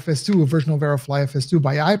Aerofly FS2, a version of Aerofly FS2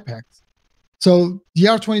 by IPEX. So the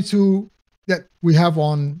R22 that we have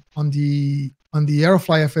on the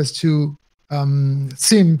Aerofly FS2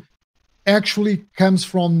 sim actually comes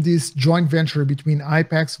from this joint venture between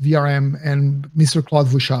IPEX, VRM, and Mr. Claude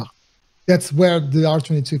Vouchard. That's where the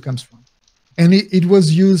R22 comes from, and it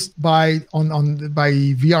was used by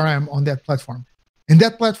VRM on that platform, and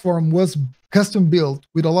that platform was custom built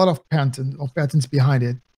with a lot of patents behind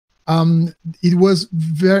it. It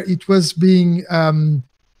was being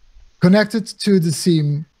connected to the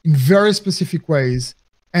sim in very specific ways.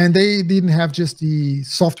 And they didn't have just the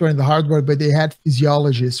software and the hardware, but they had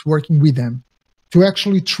physiologists working with them to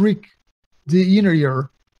actually trick the inner ear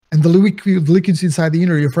and the liquids inside the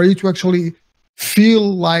inner ear for you to actually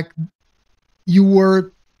feel like you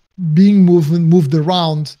were being moved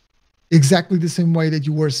around exactly the same way that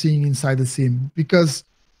you were seeing inside the sim. Because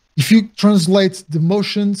if you translate the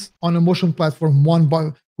motions on a motion platform one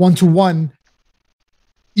to one,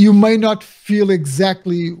 you may not feel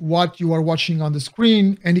exactly what you are watching on the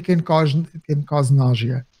screen, and it can cause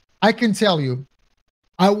nausea. I can tell you,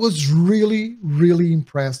 I was really, really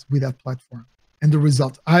impressed with that platform and the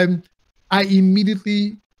result. I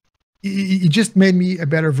immediately, it just made me a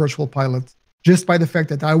better virtual pilot just by the fact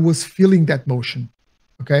that I was feeling that motion.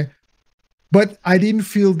 Okay, but I didn't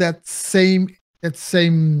feel that same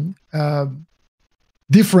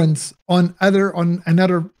difference on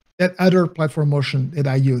that other platform motion that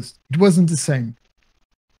I used. It wasn't the same.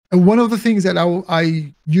 And one of the things that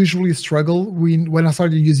I usually struggle when I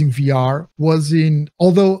started using VR was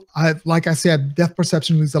although like I said, depth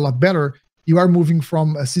perception is a lot better. You are moving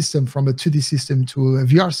from a 2D system to a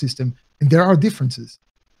VR system, and there are differences.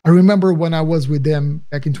 I remember when I was with them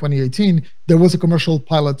back in 2018, there was a commercial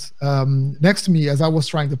pilot next to me as I was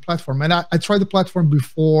trying the platform. And I tried the platform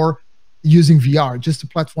before using VR, just a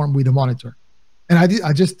platform with a monitor. And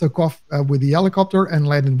I just took off with the helicopter and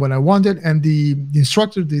landed when I wanted. And the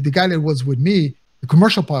instructor, the guy that was with me, the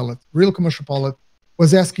commercial pilot, real commercial pilot,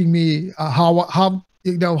 was asking me how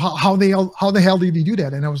the hell did you do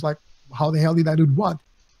that? And I was like, how the hell did I do what?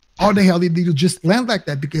 How the hell did you just land like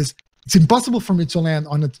that? Because it's impossible for me to land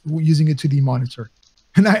on it using a 2D monitor.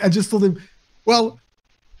 And I just told him, well,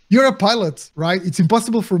 you're a pilot, right? It's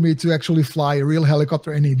impossible for me to actually fly a real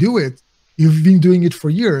helicopter, and you do it. You've been doing it for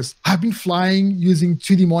years. I've been flying using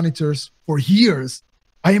 2D monitors for years.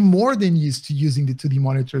 I am more than used to using the 2D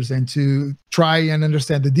monitors and to try and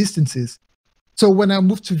understand the distances. So when I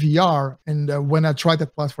moved to VR and when I tried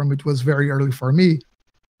that platform, it was very early for me.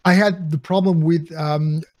 I had the problem with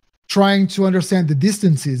trying to understand the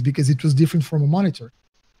distances because it was different from a monitor.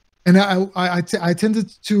 And I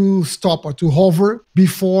tended to stop or to hover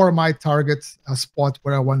before my target spot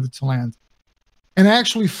where I wanted to land. And I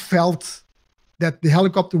actually felt that the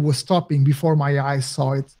helicopter was stopping before my eyes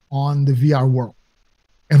saw it on the VR world.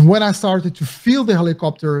 And when I started to feel the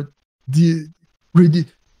helicopter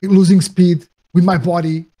losing speed with my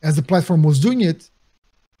body as the platform was doing it,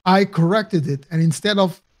 I corrected it. And instead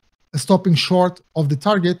of stopping short of the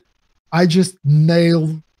target, I just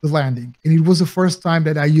nailed the landing. And it was the first time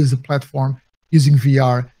that I used a platform using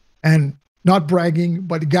VR, and not bragging,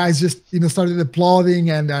 but the guys just started applauding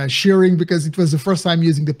and cheering because it was the first time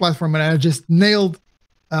using the platform, and I just nailed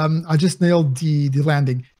the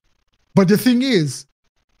landing. But the thing is,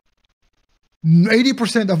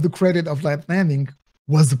 80% of the credit of that landing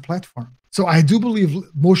was the platform. So I do believe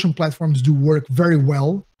motion platforms do work very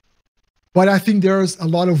well, but I think there's a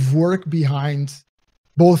lot of work behind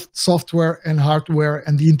both software and hardware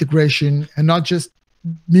and the integration, and not just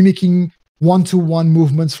mimicking one-to-one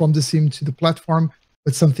movements from the sim to the platform,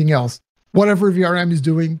 but something else. Whatever VRM is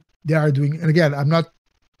doing, they are doing. And again, I'm not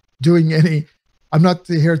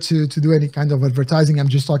here to do any kind of advertising. I'm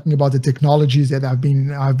just talking about the technologies that I've been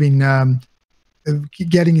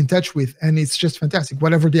getting in touch with, and it's just fantastic.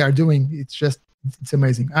 Whatever they are doing, it's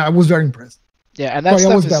amazing. I was very impressed. Yeah, and that's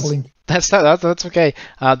okay.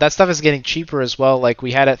 That stuff is getting cheaper as well. Like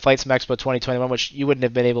we had at Flight Sim Expo 2021, which you wouldn't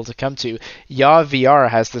have been able to come to. Yaw VR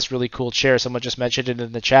has this really cool chair. Someone just mentioned it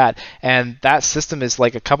in the chat, and that system is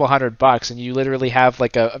like a couple $100, and you literally have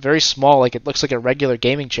like a very small, like it looks like a regular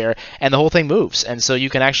gaming chair, and the whole thing moves. And so you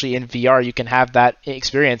can actually in VR you can have that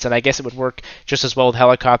experience, and I guess it would work just as well with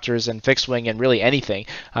helicopters and fixed wing and really anything.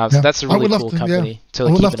 So that's a really cool company. I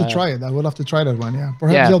would love to try it. I would love to try that one. Yeah,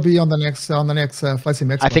 perhaps they'll be on the next Flight Sim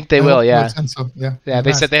Expo. I think they will. Yeah. So. Yeah.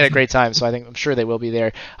 They said they had a great time, so I'm sure they will be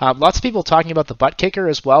there. Lots of people talking about the butt kicker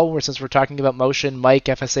as well. Since we're talking about motion, Mike,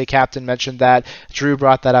 FSA Captain, mentioned that. Drew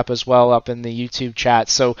brought that up as well up in the YouTube chat.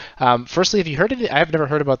 So, firstly, have you heard of it? I've never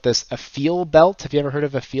heard about this. A feel belt. Have you ever heard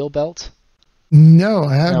of a feel belt? No,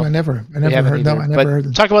 I haven't. No. I never heard. No, I never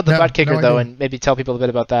heard. Talk about the butt kicker though, and maybe tell people a bit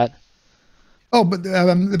about that. Oh, but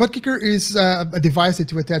the butt kicker is a device that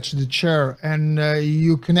you attach to the chair, and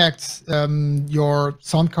you connect your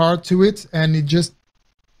sound card to it, and it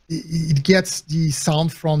gets the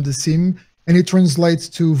sound from the sim, and it translates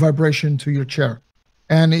to vibration to your chair,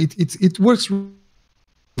 and it works.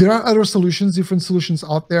 There are other solutions, different solutions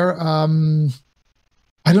out there. I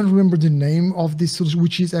don't remember the name of this solution,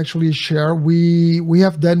 which is actually a share. We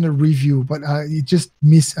have done a review, but it just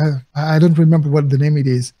I don't remember what the name it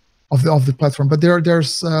is. Of the platform, but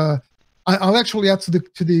there's I'll actually add to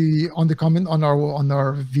the comment on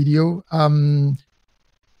our video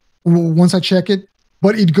once I check it.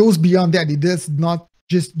 But it goes beyond that. It does not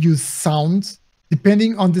just use sound.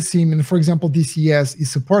 Depending on the sim, and for example, DCS is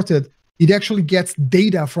supported, it actually gets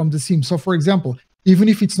data from the sim. So for example, even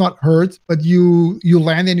if it's not heard, but you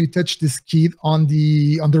land and you touch the skid on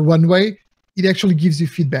the runway, it actually gives you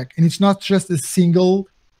feedback, and it's not just a single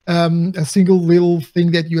little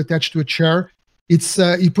thing that you attach to a chair. It's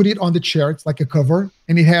you put it on the chair. It's like a cover,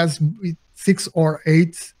 and it has 6 or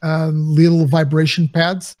 8 little vibration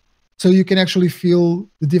pads, so you can actually feel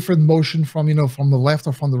the different motion from the left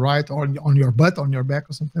or from the right, or on your butt, on your back,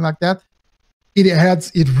 or something like that.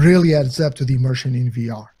 It really adds up to the immersion in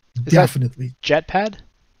VR. Is definitely. Jetpad?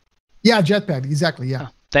 Yeah, Jetpad. Exactly. Yeah.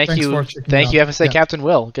 Thank you, FSA Captain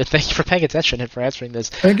Will. Good, thank you for paying attention and for answering this.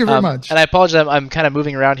 Thank you very much. And I apologize, I'm kind of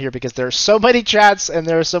moving around here because there are so many chats and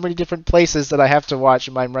there are so many different places that I have to watch,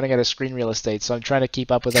 and I'm running out of screen real estate, so I'm trying to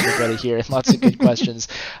keep up with everybody here, and lots of good questions.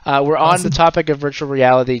 We're on the topic of virtual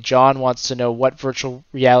reality. John wants to know, what virtual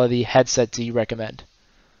reality headset do you recommend?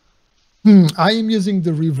 I am using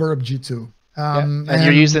the Reverb G2. And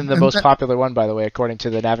you're using the most popular one, by the way, according to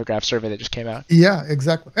the Navigraph survey that just came out. Yeah,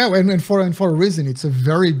 exactly. Oh, and for a reason, it's a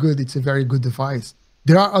very good device.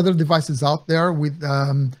 There are other devices out there with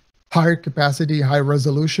higher capacity, high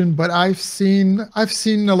resolution, but I've seen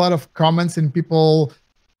a lot of comments and people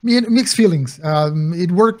mixed feelings.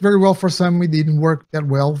 It worked very well for some. It didn't work that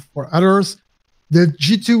well for others. The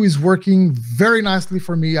G2 is working very nicely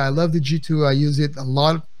for me. I love the G2. I use it a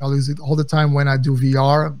lot. I use it all the time when I do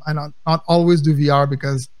VR. I not always do VR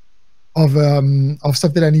because of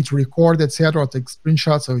stuff that I need to record, etc., or take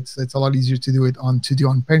screenshots. So it's a lot easier to do it on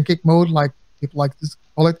pancake mode, like people like to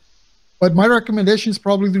call it. But my recommendation is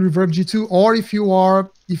probably the Reverb G2, or if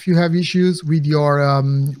you have issues with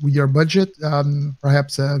your budget,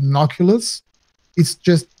 perhaps an Oculus.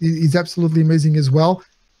 It's absolutely amazing as well.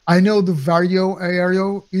 I know the Vario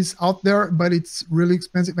Aero is out there, but it's really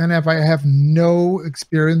expensive, and if I have no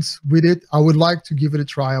experience with it, I would like to give it a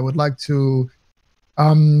try. I would like to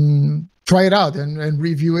try it out and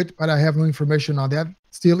review it, but I have no information on that.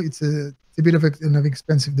 Still, it's a bit of an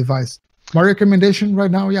expensive device. My recommendation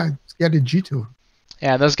right now, yeah, get a G2.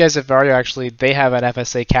 Yeah, those guys at Vario actually, they have an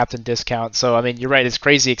FSA Captain discount. So I mean, you're right, it's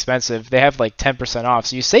crazy expensive. They have like 10% off,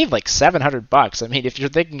 so you save like $700. I mean, if you're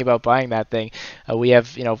thinking about buying that thing, we have,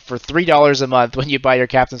 for $3 a month when you buy your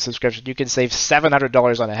Captain subscription, you can save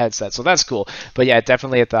 $700 on a headset. So that's cool. But yeah,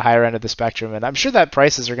 definitely at the higher end of the spectrum, and I'm sure that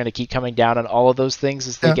prices are going to keep coming down on all of those things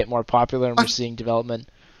as they get more popular and we're seeing development.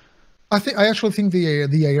 I actually think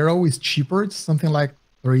the Aero is cheaper. It's something like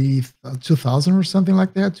 2,000 or something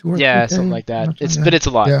like that. Yeah, something like that. But it's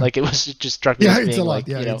a lot. Yeah. Like it just struck me as being a lot.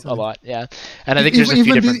 Like a lot. Yeah, and I think there's a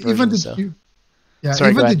few different versions.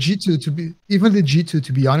 Sorry, even the G2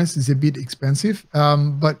 to be honest is a bit expensive.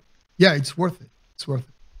 But yeah, it's worth it. It's worth it.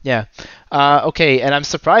 Yeah. Okay, and I'm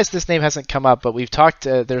surprised this name hasn't come up, but we've talked,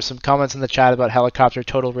 there's some comments in the chat about Helicopter,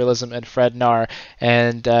 Total Realism, and Fred Nar,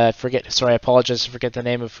 and I apologize to forget the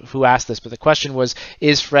name of who asked this, but the question was,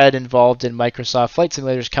 is Fred involved in Microsoft Flight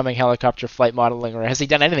Simulator's coming helicopter flight modeling, or has he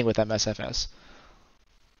done anything with MSFS?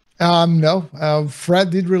 No. Fred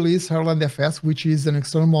did release HeliSimmer.com, which is an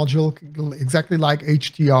external module exactly like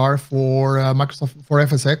HDR for Microsoft, for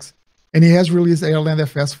FSX. And he has released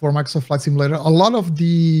HeliSimmer.com for Microsoft Flight Simulator. A lot of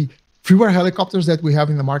the freeware helicopters that we have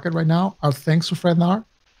in the market right now are thanks to Fred Nar.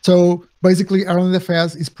 So basically,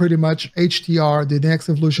 HeliSimmer.com is pretty much HDR, the next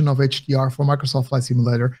evolution of HDR for Microsoft Flight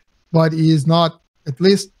Simulator, but he is not, at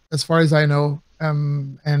least as far as I know,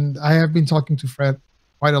 and I have been talking to Fred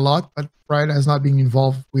quite a lot, but Fred has not been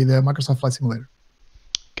involved with Microsoft Flight Simulator.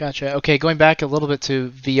 Gotcha. Okay, going back a little bit to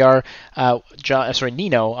VR,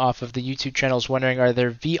 Nino off of the YouTube channel is wondering, are there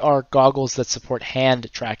VR goggles that support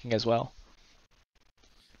hand tracking as well?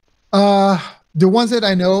 The ones that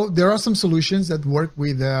I know, there are some solutions that work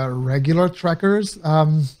with regular trackers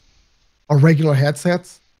or regular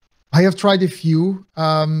headsets. I have tried a few.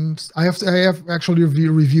 I have actually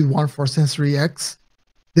reviewed one for Sensory X.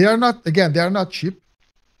 They are not cheap.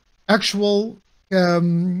 Actual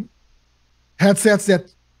headsets that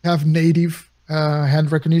have native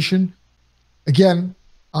hand recognition. Again,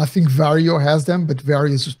 I think Vario has them, but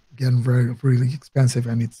Vario is again really expensive,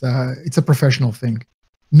 and it's a professional thing.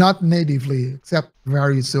 Not natively, except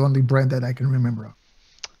Vario is the only brand that I can remember of.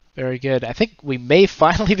 Very good. I think we may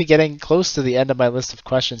finally be getting close to the end of my list of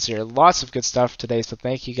questions here. Lots of good stuff today, so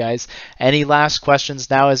thank you guys. Any last questions?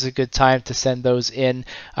 Now is a good time to send those in.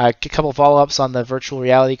 A couple follow-ups on the virtual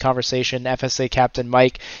reality conversation. FSA Captain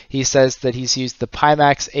Mike, he says that he's used the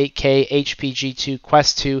Pimax 8K HPG2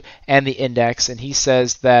 Quest 2 and the Index, and he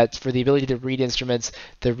says that for the ability to read instruments,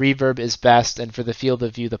 the Reverb is best, and for the field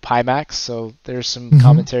of view, the Pimax. So there's some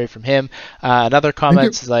commentary from him. Another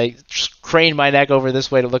comment is like, crane my neck over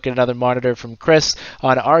this way to look at another monitor from Chris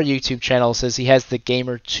on our YouTube channel. Says he has the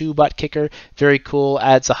Gamer 2 butt kicker. Very cool.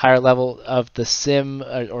 Adds a higher level of the sim,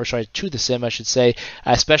 to the sim, I should say,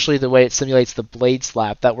 especially the way it simulates the blade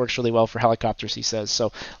slap. That works really well for helicopters, he says.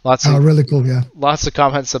 So lots of really cool, yeah. Lots of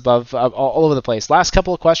comments above all over the place. Last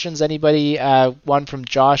couple of questions. Anybody? One from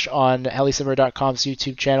Josh on HeliSimmer.com's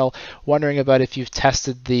YouTube channel, wondering about if you've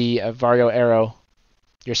tested the Vario Aero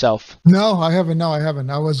yourself. No, I haven't.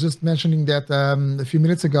 I was just mentioning that a few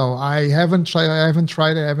minutes ago. I haven't tried. I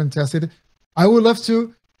haven't tested it. I would love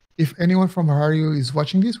to. If anyone from Vario is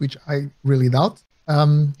watching this, which I really doubt,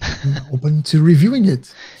 I'm open to reviewing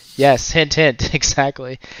it. Yes, hint, hint,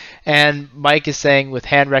 exactly. And Mike is saying with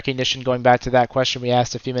hand recognition, going back to that question we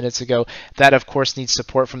asked a few minutes ago, that of course needs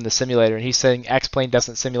support from the simulator. And he's saying XPlane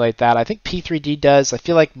doesn't simulate that. I think P3D does. I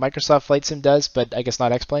feel like Microsoft Flight Sim does, but I guess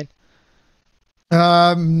not XPlane.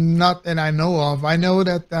 Not that I know of. I know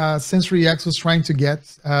that Sensory X was trying to get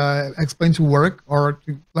XPlane to work, or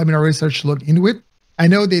to let me know research look into it. I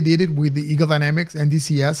know they did it with the Eagle Dynamics and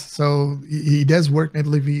DCS, so it does work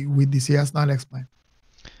natively with DCS, not XPlane.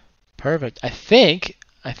 Perfect. I think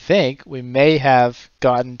I think we may have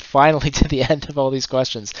gotten finally to the end of all these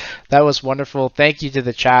questions. That was wonderful. Thank you to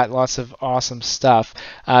the chat. Lots of awesome stuff.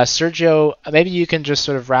 Sergio, maybe you can just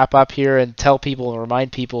sort of wrap up here and tell people and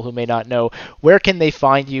remind people who may not know, where can they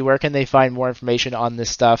find you? Where can they find more information on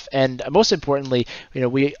this stuff? And most importantly,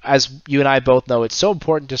 we, as you and I both know, it's so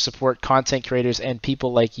important to support content creators and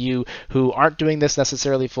people like you who aren't doing this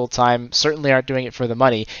necessarily full time, certainly aren't doing it for the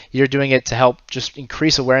money. You're doing it to help just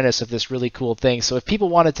increase awareness of this really cool thing. So if people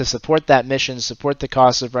wanted to support that mission, support the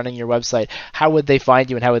cost of running your website, how would they find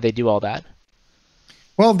you and how would they do all that?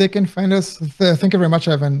 Well, they can find us. Thank you very much,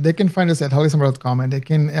 Evan. They can find us at HeliSimmer.com, and they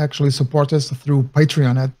can actually support us through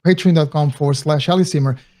Patreon at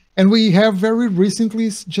patreon.com/HeliSimmer. And we have very recently,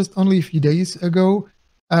 just only a few days ago,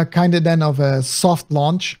 kind of done of a soft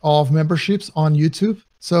launch of memberships on YouTube.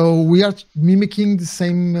 So we are mimicking the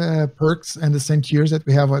same perks and the same tiers that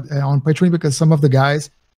we have on Patreon, because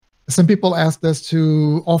some people asked us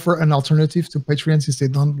to offer an alternative to Patreon since they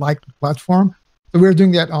don't like the platform. So we're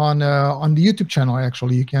doing that on the YouTube channel.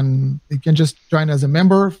 Actually, you can just join as a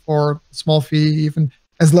member for a small fee, even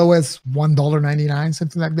as low as $1.99,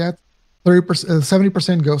 something like that.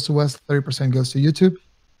 70% goes to us, 30% goes to YouTube.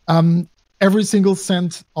 Every single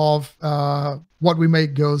cent of what we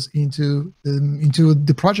make goes into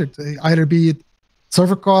the project, either be it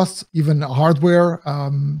server costs, even hardware,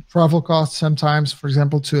 travel costs sometimes, for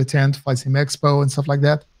example, to attend FlightSim Expo and stuff like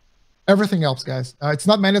that. Everything else, guys. It's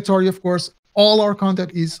not mandatory, of course. All our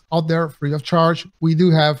content is out there free of charge. We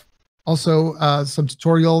do have also some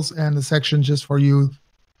tutorials and a section just for you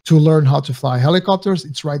to learn how to fly helicopters.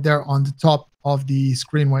 It's right there on the top of the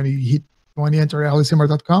screen when you enter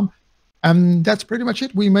HeliSimmer.com. And that's pretty much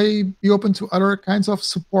it. We may be open to other kinds of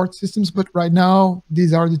support systems, but right now,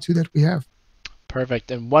 these are the two that we have.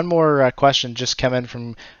 Perfect. And one more question just came in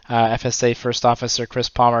from FSA First Officer Chris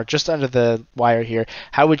Palmer, just under the wire here.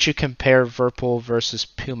 How would you compare Virpil versus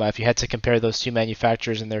Puma if you had to compare those two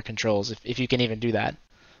manufacturers and their controls, if you can even do that?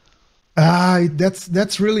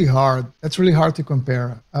 That's really hard. That's really hard to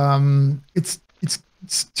compare. It's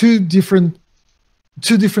two different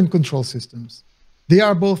control systems. They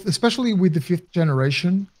are both, especially with the 5th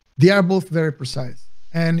generation, they are both very precise.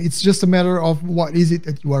 And it's just a matter of what is it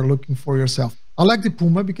that you are looking for yourself. I like the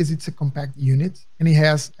Puma because it's a compact unit and it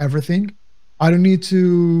has everything. I don't need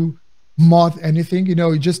to mod anything.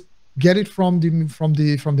 You just get it from the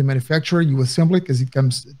manufacturer. You assemble it because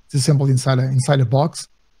it's assembled inside a box.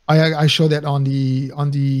 I show that on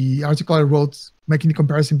the article I wrote, making the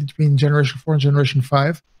comparison between Generation 4 and Generation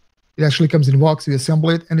 5. It actually comes in a box. You assemble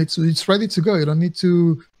it and it's ready to go. You don't need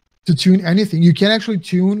to tune anything. You can actually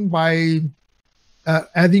tune by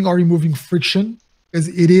adding or removing friction, because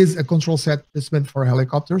it is a control set that's meant for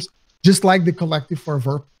helicopters, just like the collective for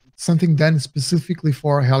Verp. It's something done specifically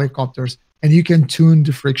for helicopters, and you can tune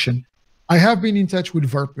the friction. I have been in touch with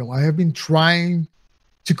Virpil. I have been trying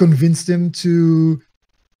to convince them to,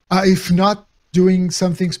 if not doing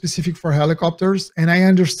something specific for helicopters, and I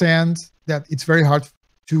understand that it's very hard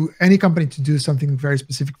to any company to do something very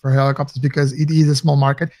specific for helicopters because it is a small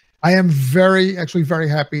market. I am actually very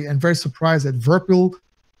happy and very surprised that Virpil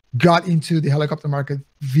got into the helicopter market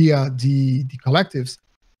via the collectives.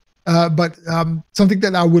 But something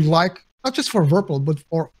that I would like, not just for Virpil, but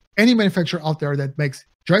for any manufacturer out there that makes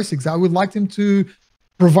joysticks, I would like them to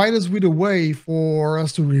provide us with a way for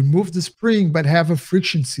us to remove the spring, but have a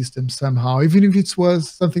friction system somehow, even if it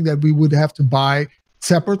was something that we would have to buy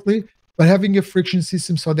separately, but having a friction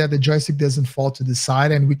system so that the joystick doesn't fall to the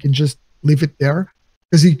side and we can just leave it there.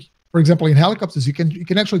 Because for example, in helicopters, you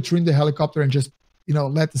can actually tune the helicopter and just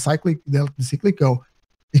let the cyclic go.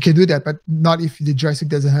 You can do that, but not if the joystick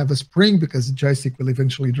doesn't have a spring, because the joystick will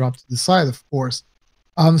eventually drop to the side, of course.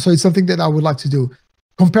 So it's something that I would like to do.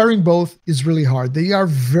 Comparing both is really hard. They are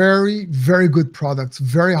very, very good products,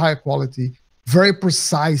 very high quality, very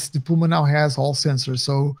precise. The Puma now has all sensors,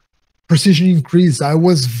 so precision increased. I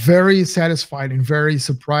was very satisfied and very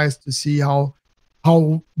surprised to see how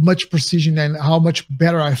much precision and how much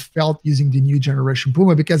better I felt using the new generation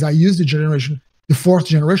Puma, because I used the 4th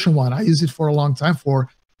generation one. I used it for a long time, for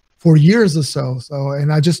 4 years or so.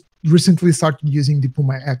 And I just recently started using the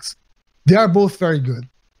Puma X. They are both very good.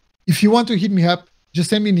 If you want to hit me up, just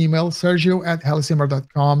send me an email,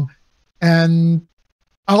 sergio@HeliSimmer.com, and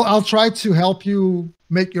I'll try to help you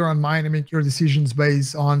make your own mind and make your decisions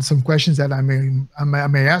based on some questions that I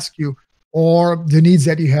may ask you, or the needs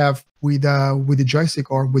that you have with the joystick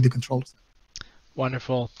or with the controls.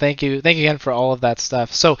 Wonderful. Thank you. Thank you again for all of that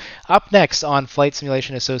stuff. So up next on Flight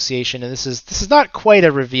Simulation Association, and this is not quite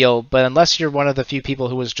a reveal, but unless you're one of the few people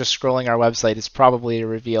who was just scrolling our website, it's probably a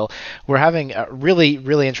reveal. We're having a really,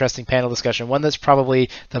 really interesting panel discussion, one that's probably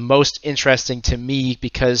the most interesting to me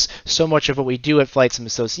because so much of what we do at Flight Sim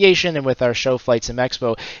Association and with our show Flight Sim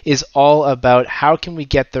Expo is all about how can we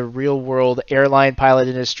get the real world airline pilot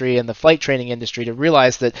industry and the flight training industry to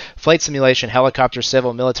realize that flight simulation, helicopter,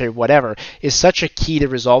 civil, military, whatever, is such a key to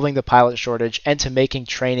resolving the pilot shortage and to making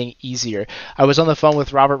training easier. I was on the phone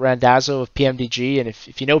with Robert Randazzo of PMDG, and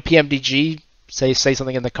if you know PMDG, say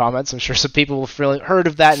something in the comments. I'm sure some people have heard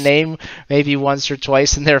of that name maybe once or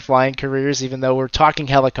twice in their flying careers, even though we're talking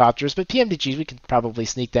helicopters. But PMDG, we can probably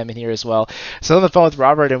sneak them in here as well. So on the phone with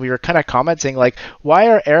Robert, and we were kind of commenting like, why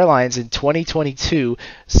are airlines in 2022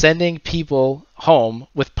 sending people home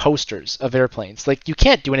with posters of airplanes? Like, you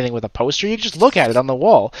can't do anything with a poster. You just look at it on the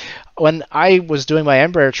wall. When I was doing my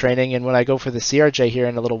Embraer training, and when I go for the CRJ here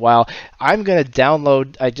in a little while, I'm going to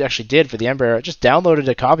download, I actually did for the Embraer, I just downloaded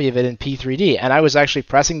a copy of it in P3D, and I was actually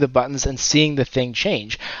pressing the buttons and seeing the thing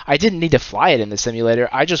change. I didn't need to fly it in the simulator.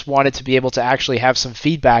 I just wanted to be able to actually have some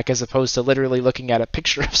feedback as opposed to literally looking at a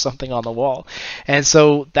picture of something on the wall. And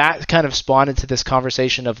so that kind of spawned into this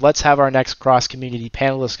conversation of let's have our next cross-community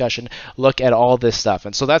panel discussion look at all this stuff.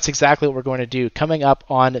 And so that's exactly what we're going to do. Coming up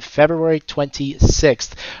on February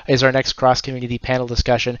 26th is our next cross-community panel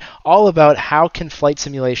discussion, all about how can flight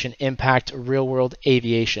simulation impact real-world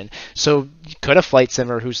aviation. So could a flight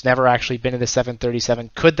simmer who's never actually been in a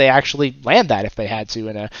 737, could they actually land that if they had to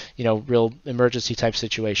in a real emergency type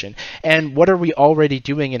situation? And what are we already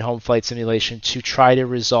doing in home flight simulation to try to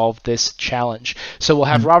resolve this challenge? So we'll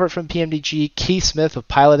have Robert from PMDG, Keith Smith of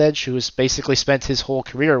Pilot Edge, who has basically spent his whole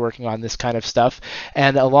career working on this kind of stuff,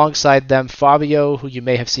 and alongside them Fabio, who you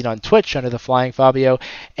may have seen on Twitch under the Flying Fabio,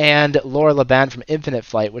 and Laura Laban from Infinite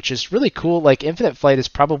Flight, which is really cool. Like, Infinite Flight has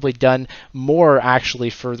probably done more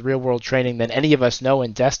actually for real world training than any of us know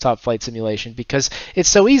in desktop flight simulation because it's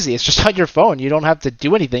so easy. It's just on your phone. You don't have to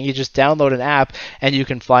do anything. You just download an app and you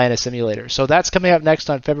can fly in a simulator. So that's coming up next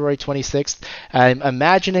on February 26th. I'm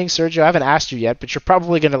imagining, Sergio, I haven't asked you yet, but you're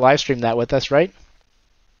probably going to live stream that with us, right?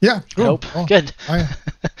 Yeah, sure. I hope. Oh, good.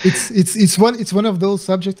 It's one of those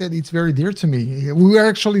subjects that it's very dear to me. We were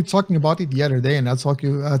actually talking about it the other day, and I told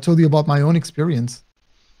you about my own experience.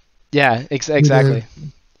 Yeah, exactly.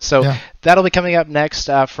 So yeah, that'll be coming up next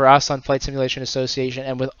for us on Flight Simulation Association.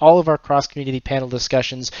 And with all of our cross-community panel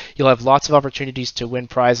discussions, you'll have lots of opportunities to win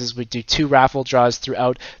prizes. We do 2 raffle draws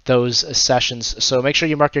throughout those sessions. So make sure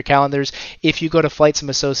you mark your calendars. If you go to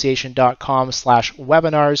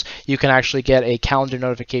flightsimAssociation.com/webinars, you can actually get a calendar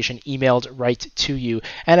notification emailed right to you.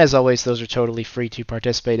 And as always, those are totally free to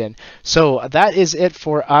participate in. So that is it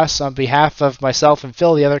for us. On behalf of myself and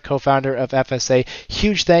Phil, the other co-founder of FSA,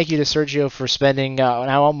 huge thank you to Sergio for spending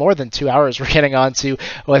now more than 2 hours we're getting on to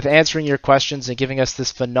with answering your questions and giving us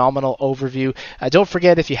this phenomenal overview. Don't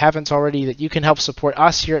forget, if you haven't already, that you can help support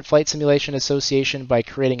us here at Flight Simulation Association by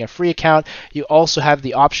creating a free account. You also have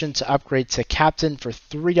the option to upgrade to Captain for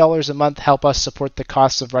 $3 a month. Help us support the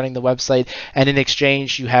costs of running the website, and in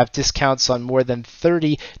exchange you have discounts on more than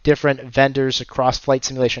 30 different vendors across flight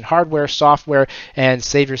simulation hardware, software, and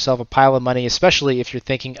save yourself a pile of money, especially if you're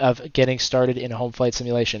thinking of getting started in home flight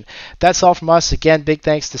simulation. That's all from us. Again, big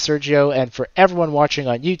thanks to Sergio, and for everyone watching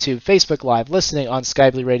on YouTube, Facebook Live, listening on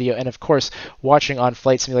Sky Blue Radio, and of course watching on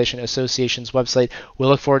Flight Simulation Association's website. We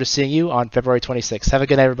look forward to seeing you on February 26th. Have a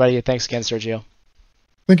good night, everybody, and thanks again, Sergio.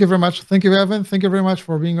 Thank you very much. Thank you, Evan. Thank you very much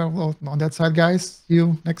for being on that side, guys. See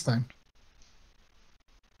you next time.